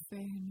para o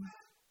inferno.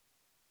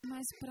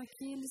 Mas para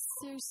que eles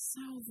sejam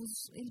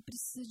salvos, Ele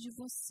precisa de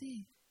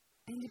você.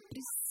 Ele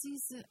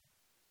precisa,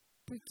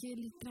 porque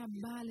Ele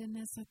trabalha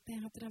nessa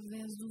terra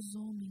através dos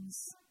homens.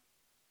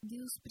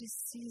 Deus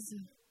precisa.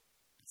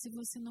 Se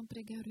você não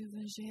pregar o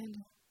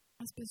Evangelho,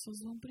 as pessoas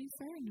vão para o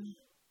inferno.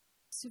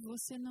 Se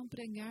você não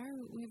pregar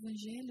o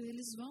Evangelho,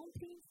 eles vão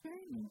para o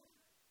inferno.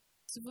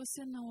 Se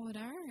você não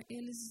orar,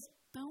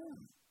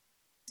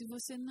 se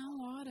você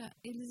não ora,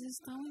 eles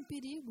estão em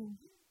perigo.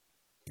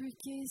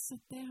 Porque essa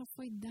terra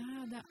foi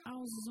dada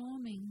aos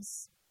homens.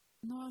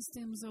 Nós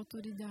temos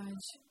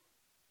autoridade.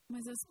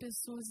 Mas as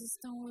pessoas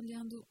estão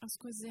olhando as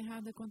coisas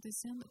erradas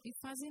acontecendo e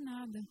fazem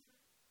nada.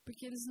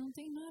 Porque eles não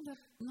têm nada,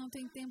 não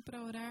têm tempo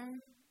para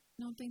orar,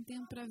 não têm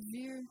tempo para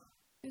vir.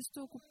 Eu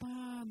estou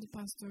ocupado,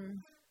 pastor.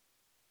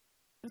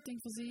 Eu tenho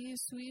que fazer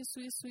isso.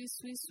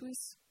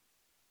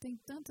 Tem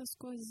tantas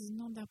coisas,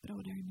 não dá para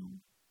orar, não.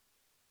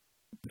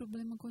 O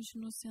problema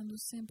continua sendo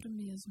sempre o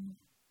mesmo.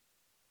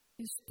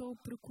 Estou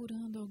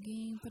procurando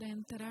alguém para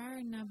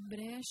entrar na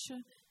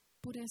brecha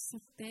por essa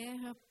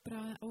terra,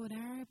 para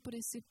orar por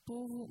esse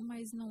povo,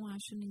 mas não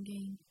acho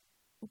ninguém.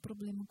 O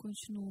problema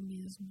continua o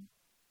mesmo.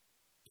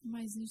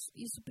 Mas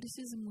isso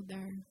precisa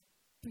mudar,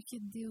 porque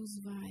Deus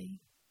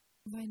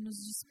vai nos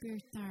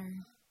despertar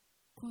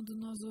quando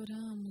nós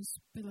oramos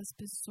pelas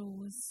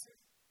pessoas.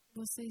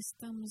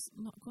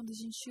 Quando a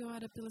gente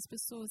ora pelas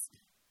pessoas,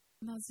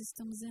 nós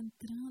estamos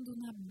entrando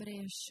na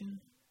brecha.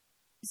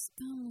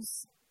 Estamos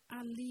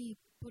ali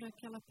por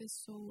aquela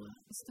pessoa.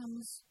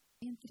 Estamos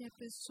entre a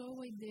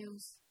pessoa e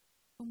Deus,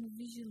 como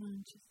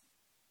vigilantes.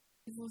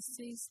 E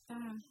você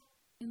está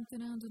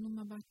entrando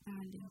numa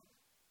batalha.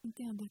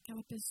 Entenda,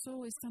 aquela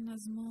pessoa está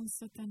nas mãos de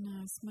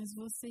Satanás, mas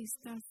você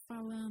está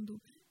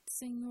falando: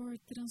 Senhor,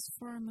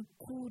 transforma,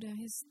 cura,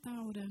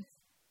 restaura.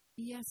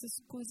 E essas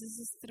coisas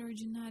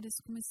extraordinárias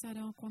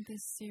começarão a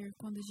acontecer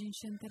quando a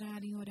gente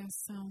entrar em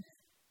oração.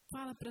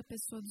 Fala para a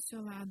pessoa do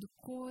seu lado: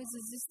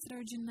 coisas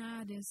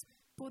extraordinárias,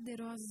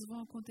 poderosas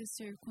vão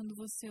acontecer quando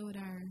você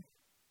orar.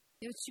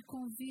 Eu te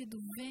convido,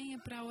 venha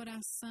para a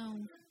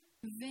oração,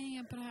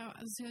 venha para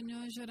as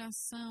reuniões de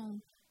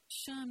oração.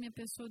 Chame a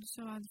pessoa do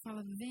seu lado e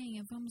fala: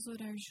 venha, vamos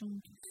orar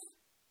juntos.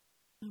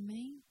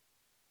 Amém?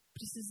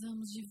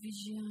 Precisamos de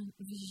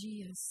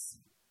vigias.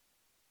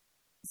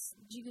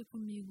 Diga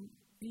comigo,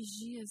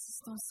 vigias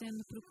estão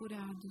sendo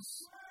procurados.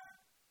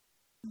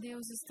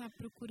 Deus está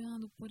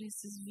procurando por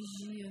esses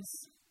vigias.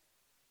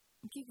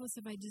 O que você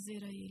vai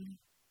dizer a Ele?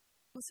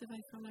 Você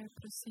vai falar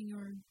para o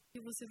Senhor. O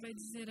que você vai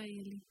dizer a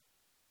Ele?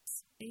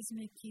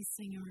 Eis-me aqui,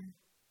 Senhor.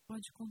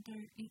 Pode contar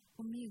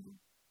comigo.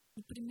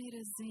 O primeiro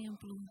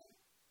exemplo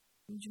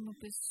de uma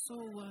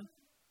pessoa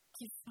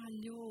que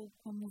falhou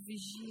como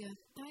vigia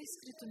está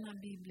escrito na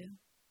Bíblia.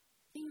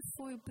 Quem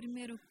foi o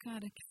primeiro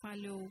cara que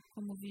falhou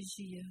como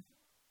vigia?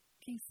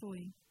 Quem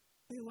foi?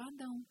 Foi o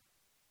Adão.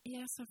 E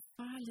essa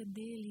falha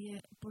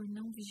dele por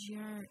não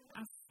vigiar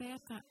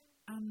afeta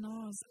a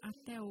nós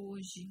até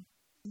hoje.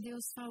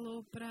 Deus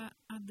falou para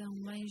Adão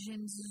lá em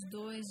Gênesis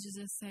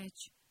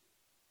 2:17: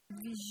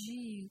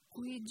 vigie,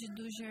 cuide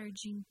do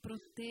jardim,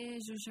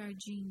 proteja o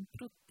jardim,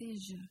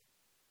 proteja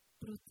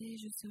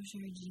o seu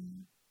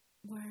jardim,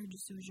 guarde o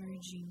seu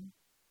jardim.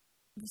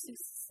 Você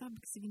sabe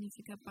o que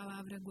significa a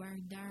palavra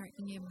guardar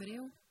em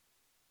hebreu?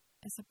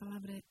 Essa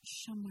palavra é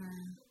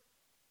chamar.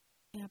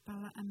 É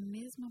a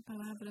mesma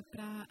palavra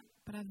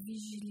para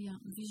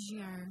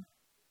vigiar.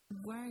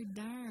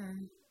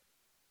 Guardar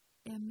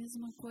é a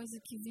mesma coisa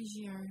que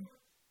vigiar.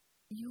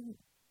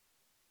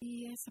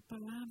 E essa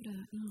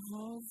palavra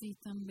envolve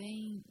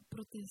também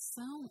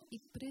proteção e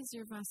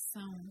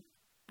preservação.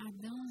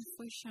 Adão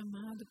foi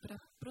chamado para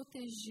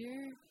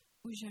proteger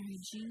o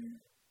jardim,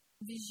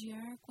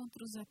 vigiar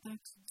contra os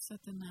ataques de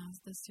Satanás,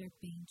 da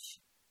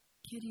serpente.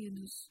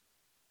 Queridos,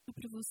 só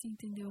para você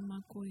entender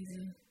uma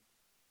coisa: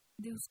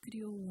 Deus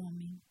criou o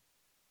homem,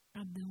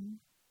 Adão,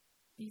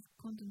 e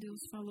quando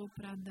Deus falou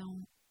para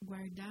Adão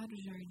guardar o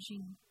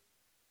jardim,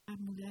 a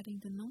mulher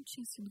ainda não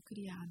tinha sido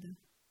criada.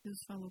 Deus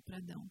falou para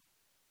Adão: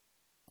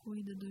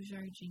 cuida do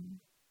jardim,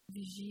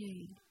 vigia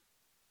ele.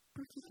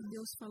 Por que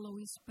Deus falou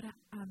isso para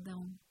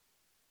Adão?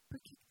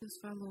 Por que Deus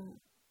falou: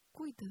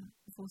 cuida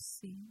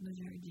você do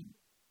jardim?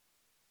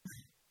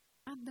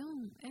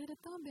 Adão era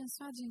tão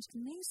abençoado, gente, que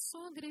nem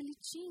sogra ele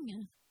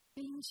tinha.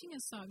 Ele não tinha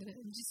sogra.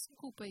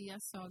 Desculpa aí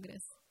as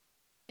sogras.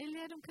 Ele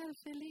era um cara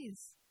feliz.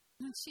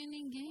 Não tinha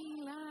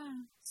ninguém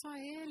lá, só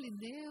ele,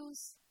 Deus.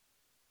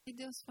 E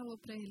Deus falou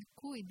para ele: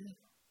 cuida.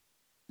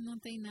 Não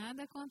tem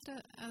nada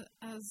contra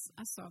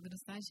as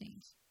sogras, tá,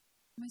 gente?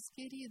 Mas,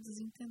 queridos,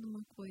 entenda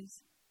uma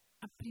coisa.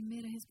 A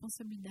primeira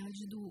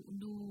responsabilidade do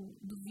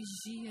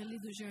vigia ali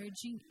do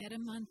jardim era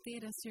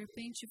manter a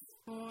serpente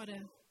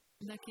fora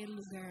daquele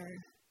lugar.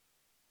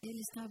 Ele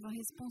estava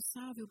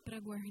responsável para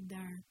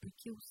guardar,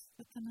 porque o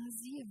Satanás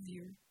ia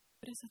vir.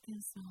 Presta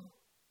atenção.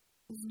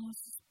 Os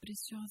nossos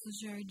preciosos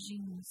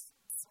jardins,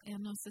 a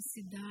nossa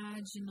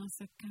cidade,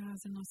 nossa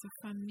casa, nossa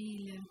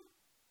família,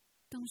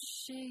 estão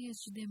cheias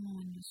de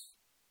demônios.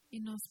 E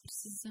nós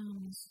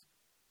precisamos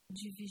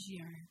de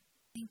vigiar.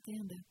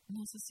 Entenda,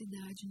 nossa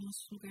cidade,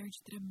 nosso lugar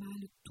de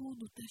trabalho,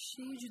 tudo está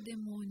cheio de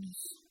demônios.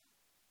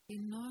 E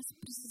nós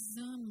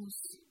precisamos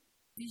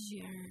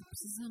vigiar,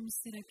 precisamos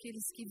ser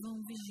aqueles que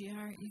vão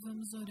vigiar e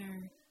vamos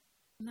orar.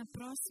 Na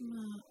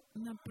próxima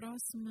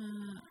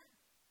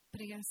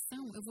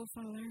pregação, eu vou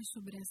falar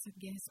sobre essa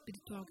guerra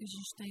espiritual que a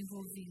gente está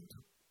envolvido.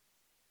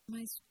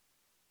 Mas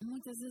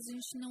muitas vezes a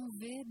gente não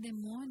vê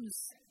demônios,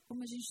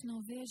 como a gente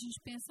não vê, a gente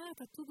pensa,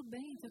 tá tudo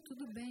bem,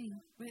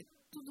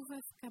 tudo vai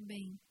ficar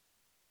bem.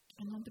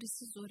 Eu não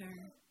preciso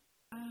orar.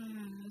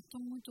 Eu estou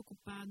muito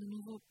ocupado,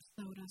 não vou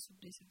precisar orar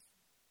sobre isso.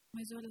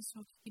 Mas olha só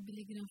o que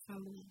Billy Graham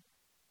falou.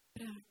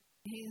 Para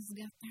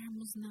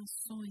resgatarmos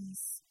nações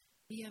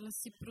e elas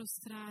se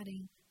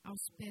prostrarem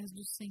aos pés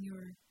do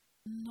Senhor,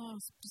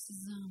 nós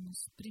precisamos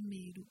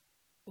primeiro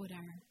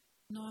orar.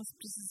 Nós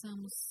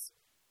precisamos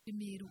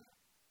primeiro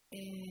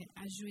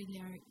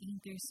ajoelhar e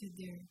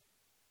interceder.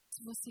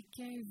 Se você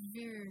quer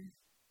ver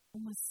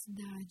uma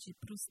cidade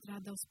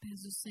prostrada aos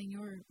pés do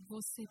Senhor,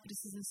 você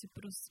precisa se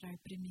prostrar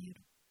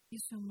primeiro.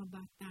 Isso é uma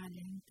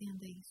batalha,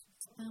 entenda isso.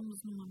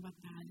 Estamos numa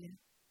batalha.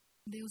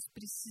 Deus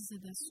precisa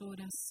da sua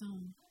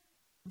oração.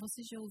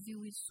 Você já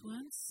ouviu isso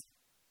antes?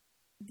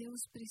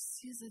 Deus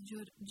precisa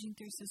de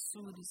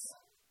intercessores.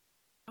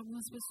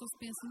 Algumas pessoas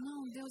pensam,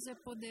 não, Deus é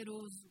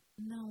poderoso.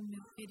 Não,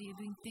 meu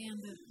querido,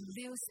 entenda.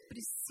 Deus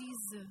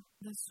precisa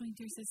da sua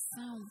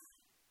intercessão.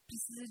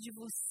 Precisa de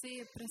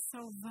você para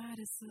salvar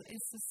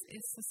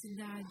essa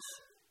cidade.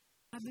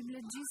 A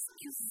Bíblia diz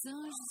que os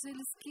anjos,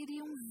 eles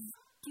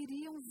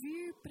queriam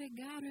vir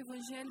pregar o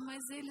Evangelho,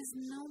 mas eles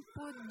não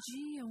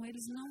podiam,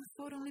 eles não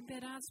foram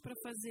liberados para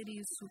fazer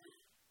isso.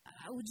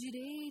 O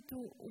direito,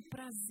 o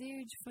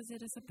prazer de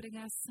fazer essa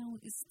pregação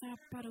está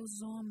para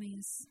os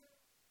homens.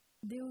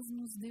 Deus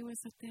nos deu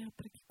essa terra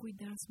para que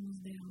cuidássemos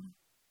dela.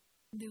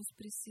 Deus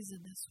precisa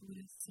da sua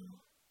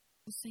oração.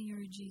 O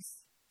Senhor diz,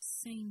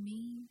 sem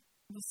mim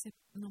você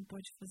não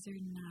pode fazer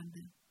nada,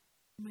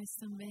 mas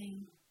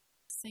também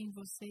sem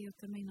você eu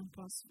também não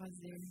posso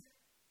fazer.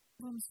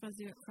 Vamos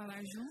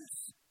falar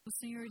juntos? O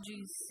Senhor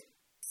diz,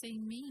 sem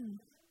mim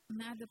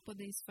nada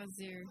podeis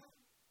fazer,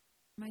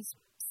 mas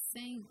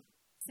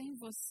sem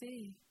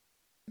você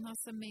nós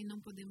também não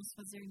podemos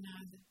fazer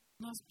nada.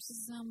 Nós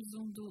precisamos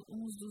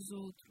uns dos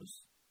outros.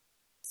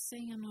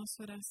 Sem a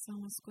nossa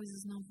oração as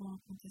coisas não vão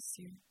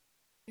acontecer.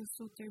 Eu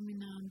estou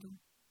terminando.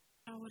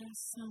 A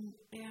oração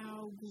é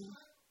algo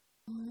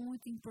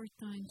muito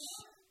importante.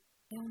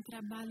 É um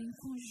trabalho em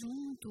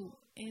conjunto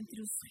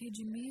entre os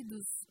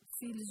redimidos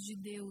filhos de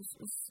Deus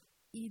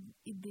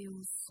e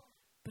Deus,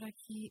 para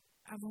que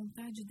a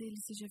vontade dele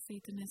seja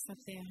feita nessa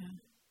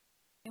terra.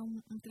 É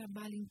um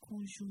trabalho em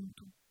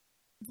conjunto.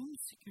 Vamos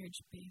ficar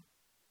de pé,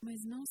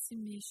 mas não se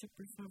mexa,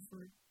 por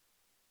favor.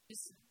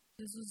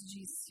 Jesus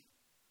disse,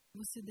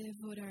 você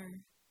deve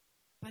orar.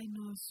 Pai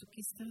nosso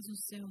que estás no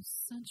céu,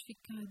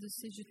 santificado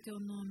seja o teu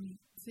nome,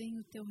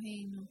 venha o teu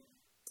reino,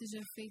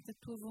 seja feita a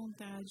tua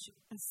vontade,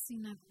 assim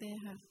na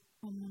terra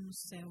como no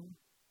céu.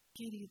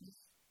 Queridos,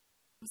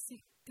 você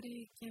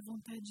crê que é a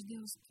vontade de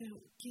Deus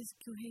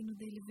que o reino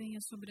dele venha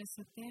sobre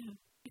essa terra?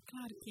 É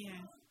claro que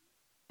é.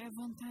 É a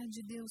vontade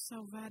de Deus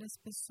salvar as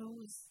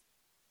pessoas?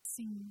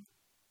 Sim.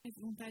 É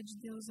a vontade de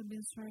Deus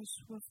abençoar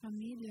a sua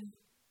família?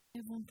 É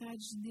a vontade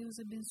de Deus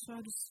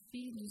abençoar os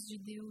filhos de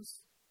Deus?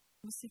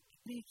 Você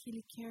crê que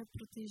Ele quer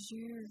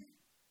proteger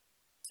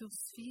seus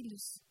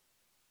filhos?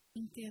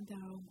 Entenda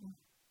algo.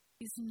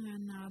 Isso não é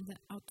nada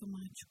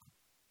automático.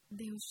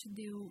 Deus te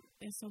deu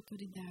essa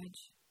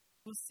autoridade.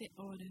 Você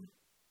ora.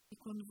 E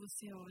quando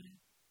você ora,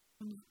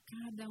 quando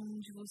cada um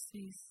de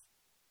vocês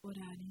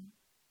orarem,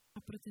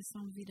 a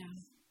proteção virá.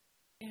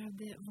 É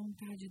a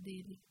vontade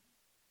dEle.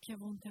 Que a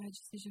vontade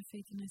seja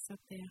feita nessa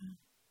terra.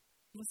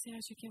 Você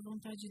acha que a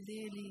vontade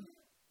dele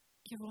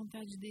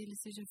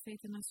seja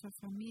feita na sua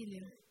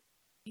família?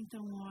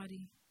 Então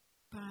ore,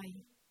 Pai,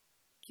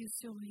 que o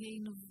seu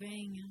reino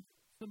venha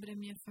sobre a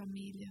minha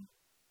família.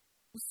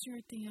 O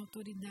Senhor tem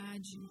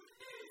autoridade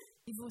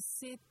e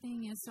você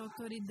tem essa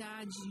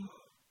autoridade.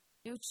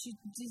 Eu te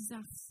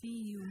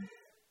desafio.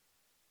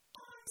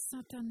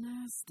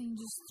 Satanás tem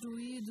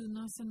destruído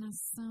nossa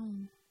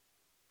nação.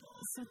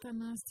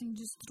 Satanás tem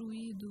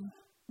destruído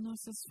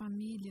nossas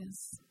famílias.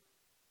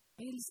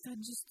 Ele está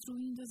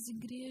destruindo as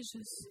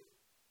igrejas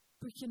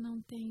porque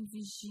não tem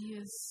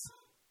vigias.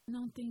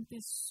 Não tem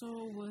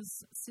pessoas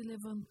se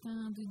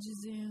levantando e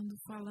dizendo,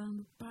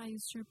 falando, Pai, o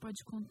Senhor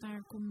pode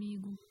contar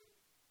comigo.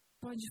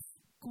 Pode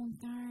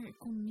contar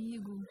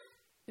comigo.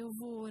 Eu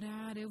vou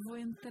orar, eu vou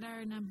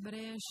entrar na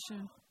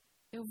brecha.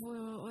 Eu vou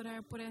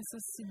orar por essa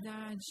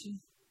cidade.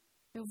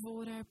 Eu vou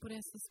orar por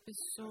essas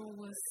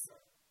pessoas.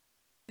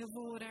 Eu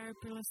vou orar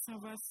pela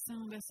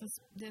salvação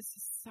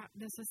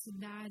dessa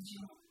cidade.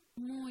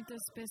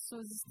 Muitas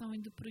pessoas estão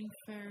indo para o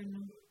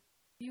inferno.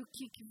 E o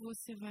que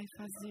você vai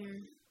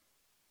fazer?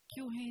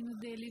 Que o reino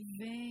dele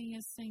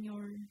venha,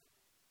 Senhor.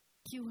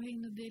 Que o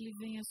reino dele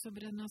venha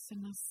sobre a nossa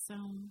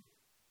nação.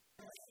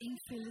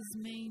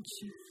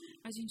 Infelizmente,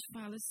 a gente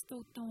fala,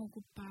 estou tão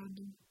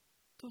ocupado.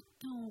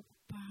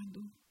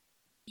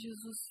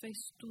 Jesus fez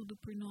tudo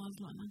por nós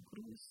lá na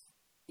cruz.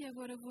 E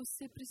agora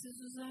você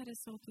precisa usar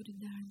essa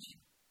autoridade.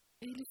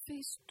 Ele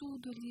fez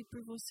tudo ali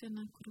por você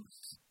na cruz.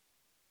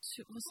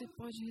 Você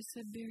pode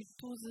receber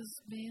todas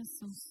as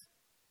bênçãos.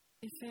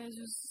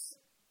 Efésios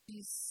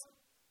diz,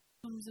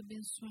 somos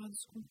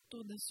abençoados com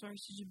toda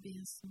sorte de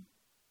bênção.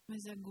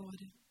 Mas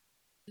agora,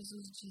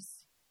 Jesus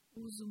disse,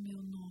 usa o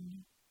meu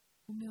nome.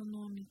 O meu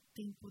nome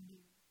tem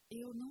poder.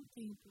 Eu não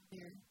tenho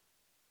poder.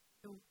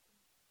 Eu,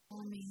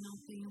 homem, não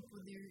tenho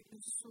poder. Eu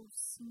sou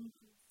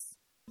simples.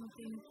 Não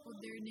tenho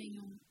poder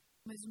nenhum.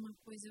 Mas uma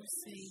coisa eu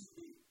sei.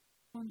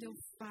 Quando eu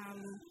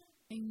falo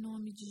em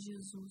nome de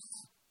Jesus,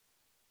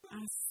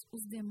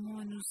 os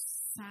demônios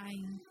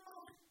saem.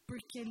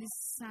 Porque eles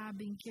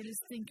sabem que eles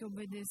têm que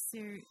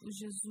obedecer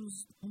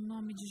o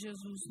nome de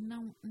Jesus.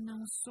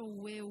 Não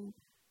sou eu.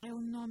 É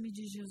o nome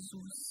de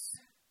Jesus.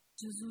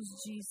 Jesus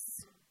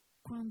disse,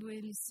 quando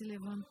ele se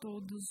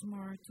levantou dos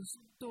mortos,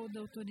 toda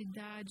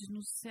autoridade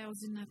nos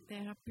céus e na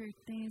terra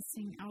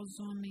pertencem aos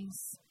homens.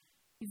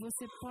 E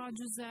você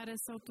pode usar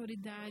essa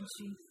autoridade.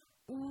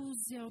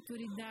 Use a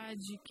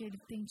autoridade que ele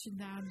tem te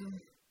dado.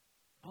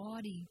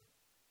 Ore.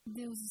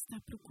 Deus está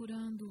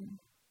procurando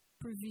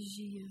por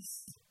vigias.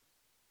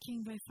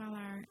 Quem vai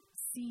falar,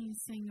 sim,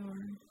 Senhor?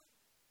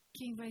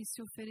 Quem vai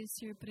se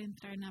oferecer para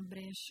entrar na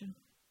brecha?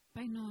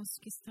 Pai nosso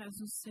que estás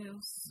nos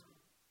céus,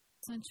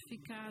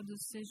 santificado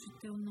seja o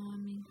teu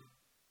nome.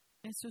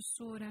 Essa é a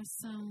sua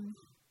oração.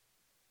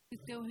 Que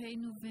o teu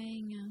reino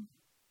venha.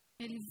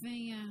 Ele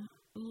venha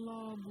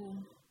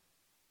logo.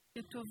 Que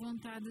a tua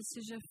vontade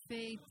seja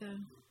feita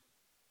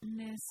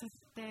nessa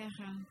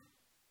terra,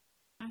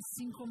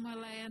 assim como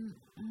ela é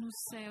nos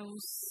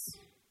céus.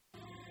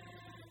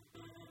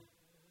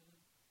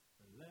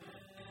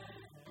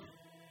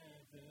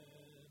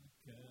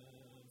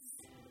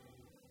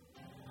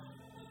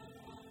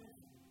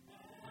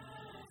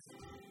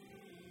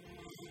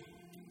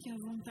 Que a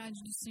vontade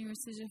do Senhor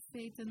seja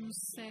feita nos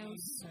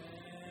céus.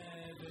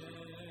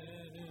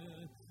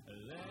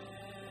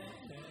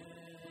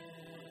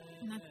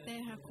 Na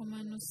terra como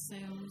é nos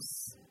céus.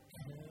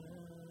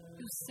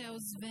 Que os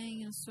céus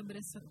venham sobre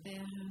essa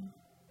terra.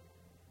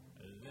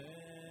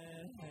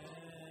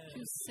 Que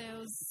os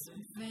céus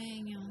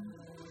venham.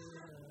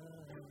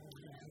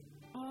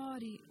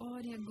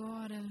 Ore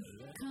agora.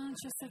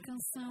 Cante essa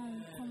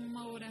canção como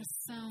uma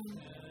oração.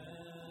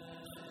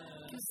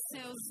 Que os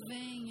céus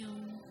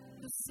venham.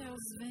 Que os céus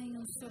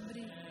venham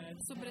sobre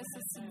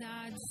essa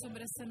cidade,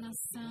 sobre essa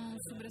nação,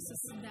 sobre essa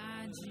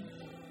cidade.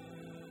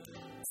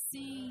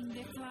 Sim,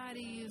 declare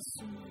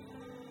isso.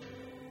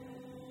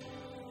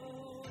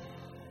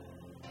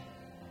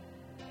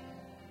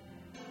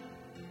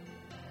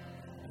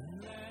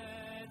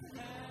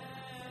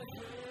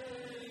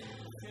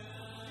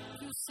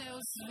 Que os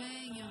céus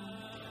venham.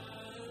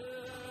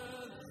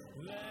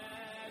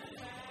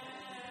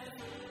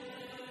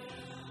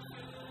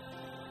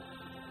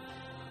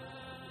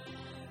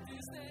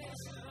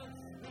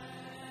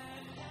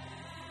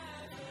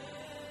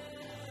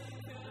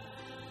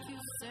 Que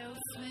os céus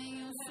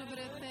venham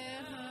sobre a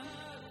terra.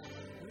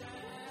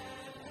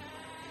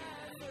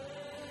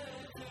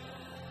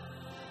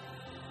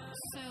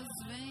 Os céus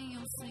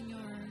venham,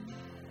 Senhor.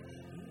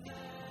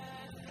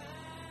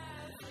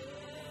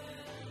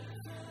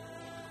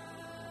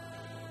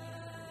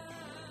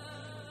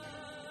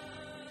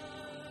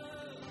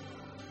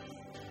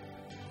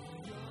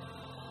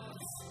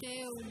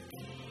 Teu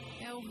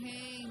é o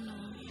reino.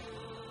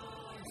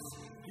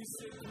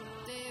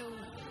 Teu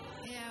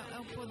é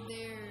o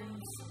poder.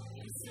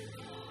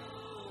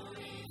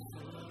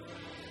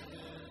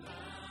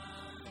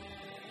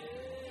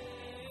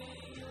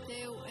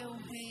 Teu é o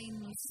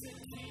reino.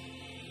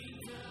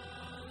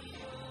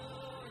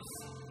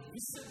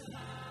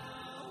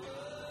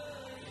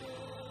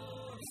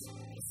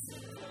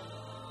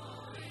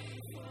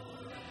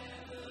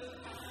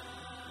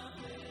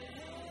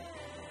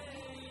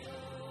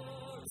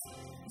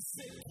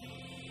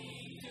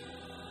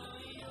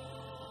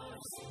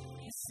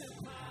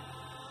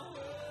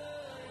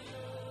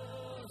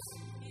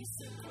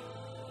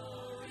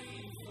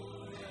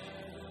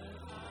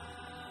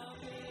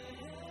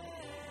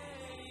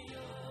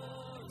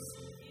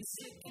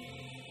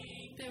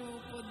 Teu é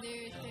o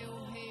poder, teu é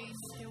o reino,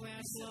 teu é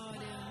a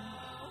glória.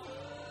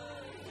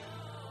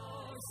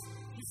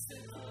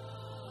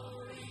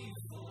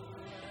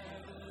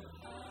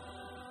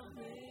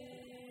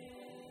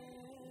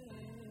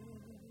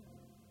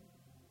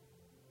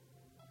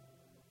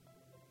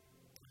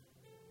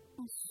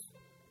 Com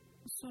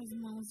suas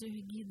mãos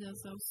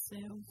erguidas aos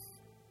céus.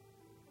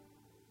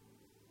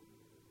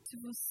 Se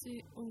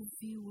você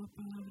ouviu a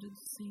palavra do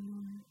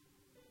Senhor,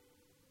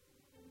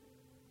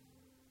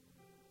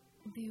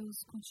 Deus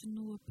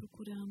continua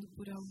procurando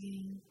por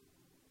alguém.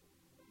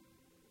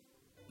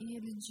 E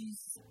Ele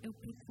diz, eu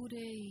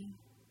procurei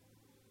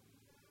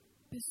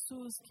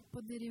pessoas que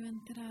poderiam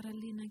entrar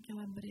ali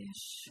naquela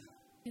brecha,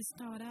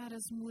 restaurar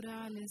as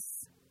muralhas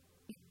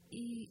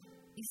e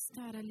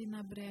estar ali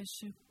na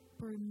brecha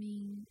por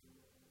mim,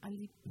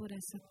 ali por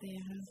essa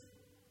terra.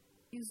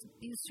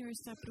 E o Senhor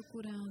está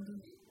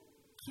procurando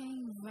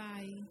quem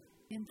vai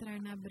entrar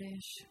na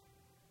brecha.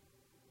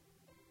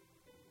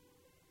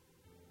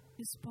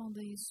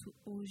 Responda isso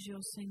hoje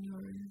ao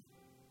Senhor,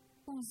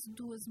 com as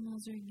 2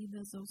 mãos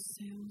erguidas aos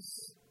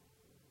céus.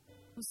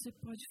 Você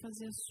pode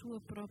fazer a sua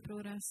própria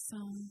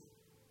oração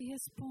e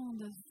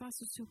responda,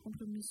 faça o seu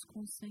compromisso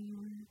com o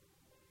Senhor.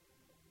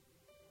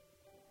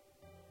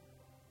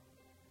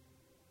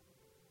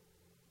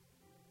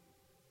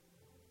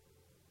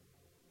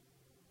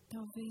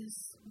 Talvez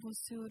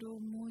você orou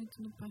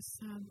muito no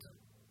passado,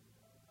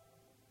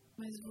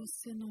 mas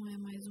você não é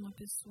mais uma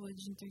pessoa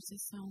de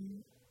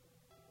intercessão.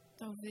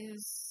 Talvez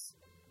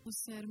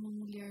você era uma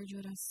mulher de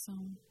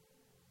oração,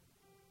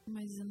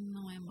 mas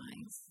não é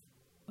mais.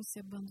 Você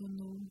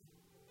abandonou.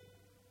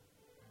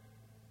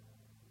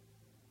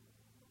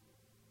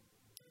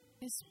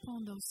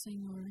 Responda ao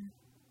Senhor.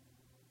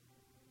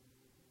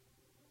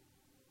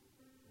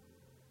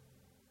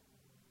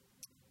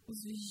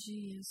 Os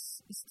vigias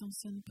estão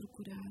sendo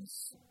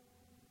procurados.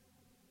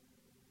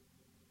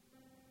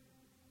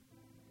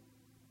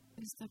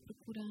 Ele está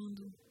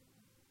procurando.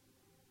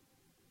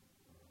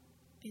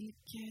 Ele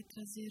quer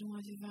trazer um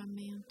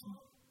avivamento.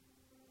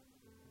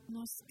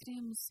 Nós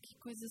cremos que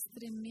coisas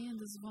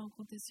tremendas vão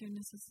acontecer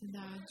nessa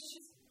cidade.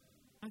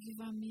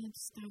 Avivamento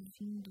está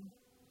vindo.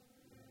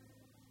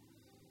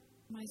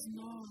 Mas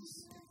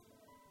nós,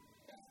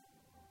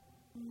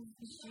 como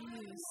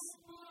vigias,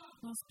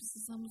 nós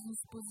precisamos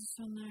nos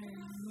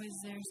posicionar no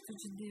exército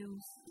de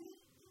Deus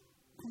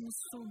como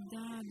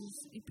soldados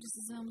e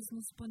precisamos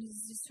nos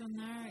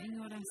posicionar em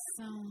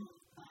oração,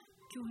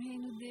 que o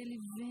reino dele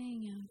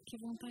venha, que a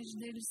vontade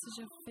dele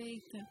seja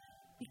feita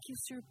e que o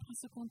Senhor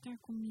possa contar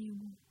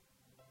comigo.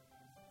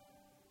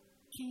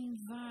 Quem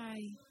vai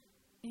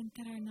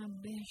entrar na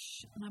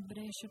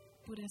brecha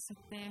por essa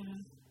terra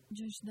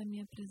diante da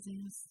minha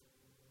presença?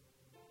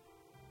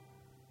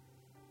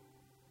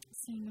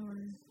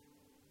 Senhor,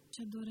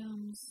 te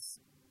adoramos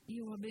e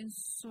eu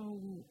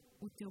abençoo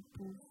o teu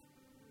povo.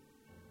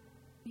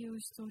 E eu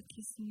estou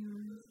aqui,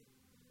 Senhor.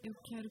 Eu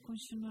quero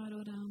continuar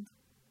orando.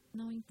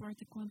 Não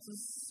importa quantos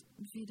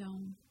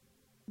virão,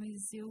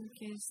 mas eu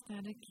quero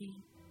estar aqui.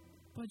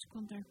 Pode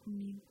contar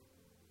comigo.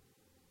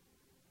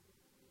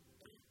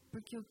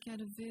 Porque eu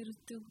quero ver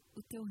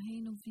o teu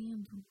reino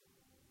vindo.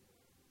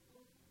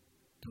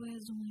 Tu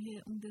és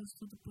um Deus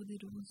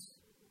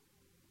todo-poderoso.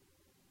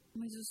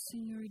 Mas o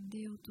Senhor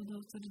deu toda a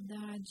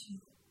autoridade.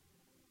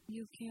 E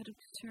eu quero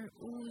que o Senhor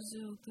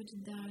use a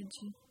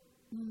autoridade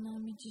no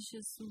nome de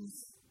Jesus.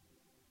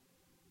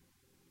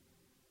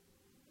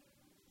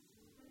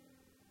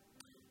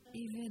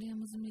 E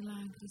veremos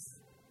milagres.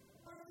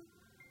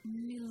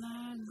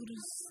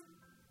 Milagres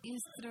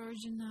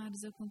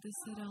extraordinários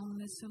acontecerão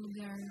nesse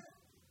lugar.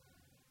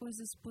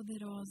 Coisas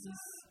poderosas.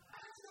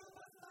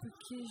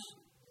 Porque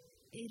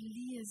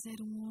Elias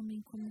era um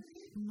homem como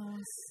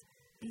nós.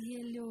 E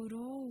ele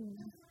orou.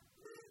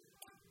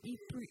 E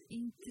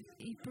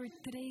por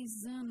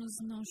 3 anos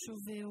não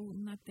choveu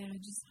na terra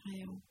de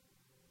Israel.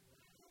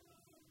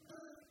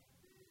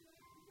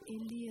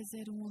 Elias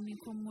era um homem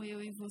como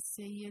eu e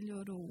você e ele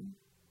orou.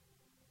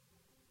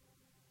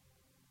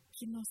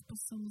 Que nós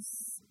possamos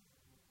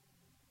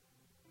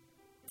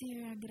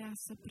ter a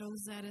graça para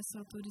usar essa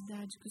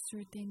autoridade que o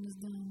Senhor tem nos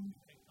dado.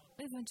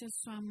 Levante a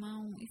sua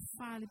mão e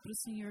fale para o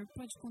Senhor,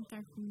 pode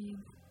contar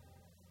comigo.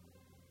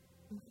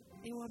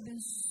 Eu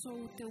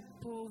abençoo o teu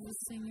povo,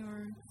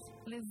 Senhor.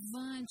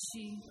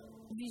 Levante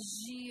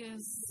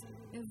vigias,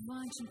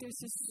 levante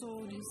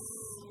intercessores.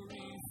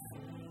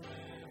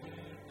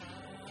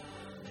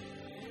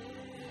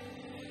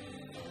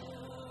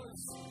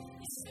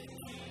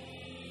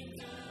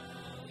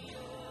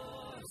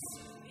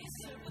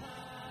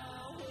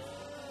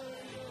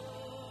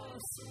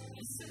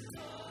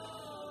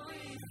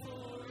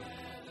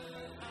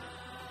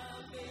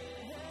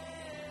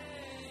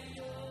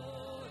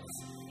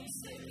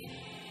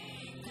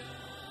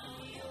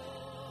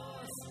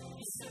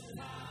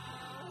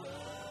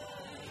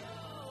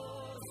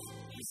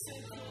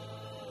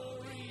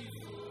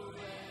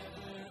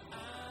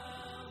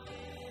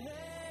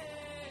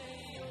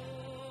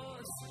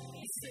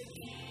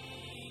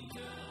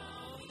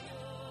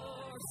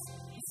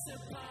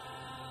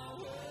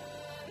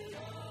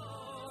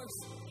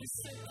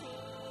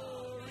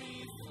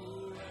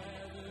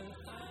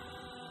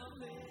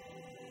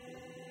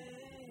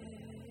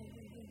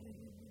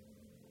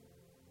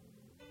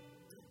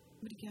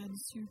 Obrigado,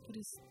 Senhor, por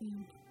esse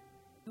tempo.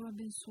 Eu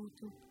abençoo o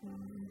teu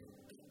povo.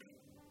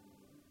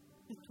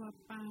 Que a tua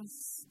paz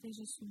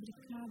esteja sobre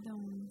cada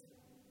um.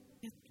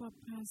 Que a tua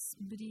paz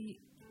brilhe,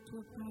 que a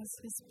tua paz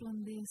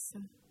resplandeça.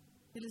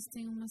 Que eles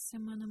tenham uma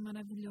semana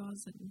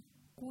maravilhosa.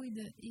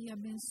 Cuida e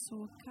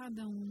abençoa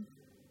cada um.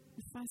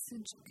 E faça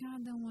de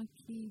cada um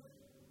aqui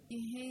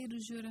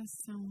guerreiros de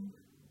oração.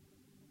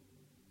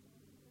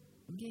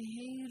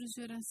 guerreiros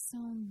de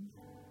oração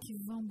que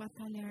vão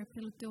batalhar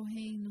pelo teu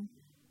reino,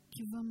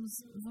 que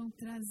vão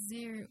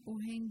trazer o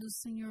reino do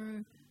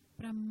Senhor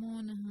para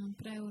Monaghan,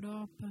 para a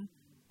Europa,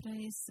 para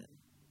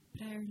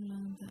a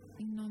Irlanda.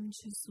 Em nome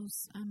de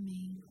Jesus,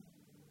 amém.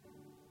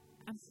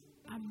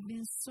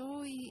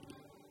 Abençoe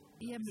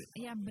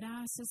e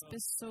abraça as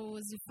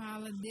pessoas e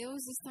fala: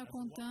 Deus está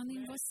contando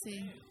em você.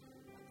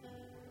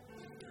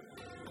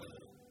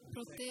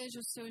 Proteja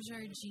o seu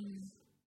jardim.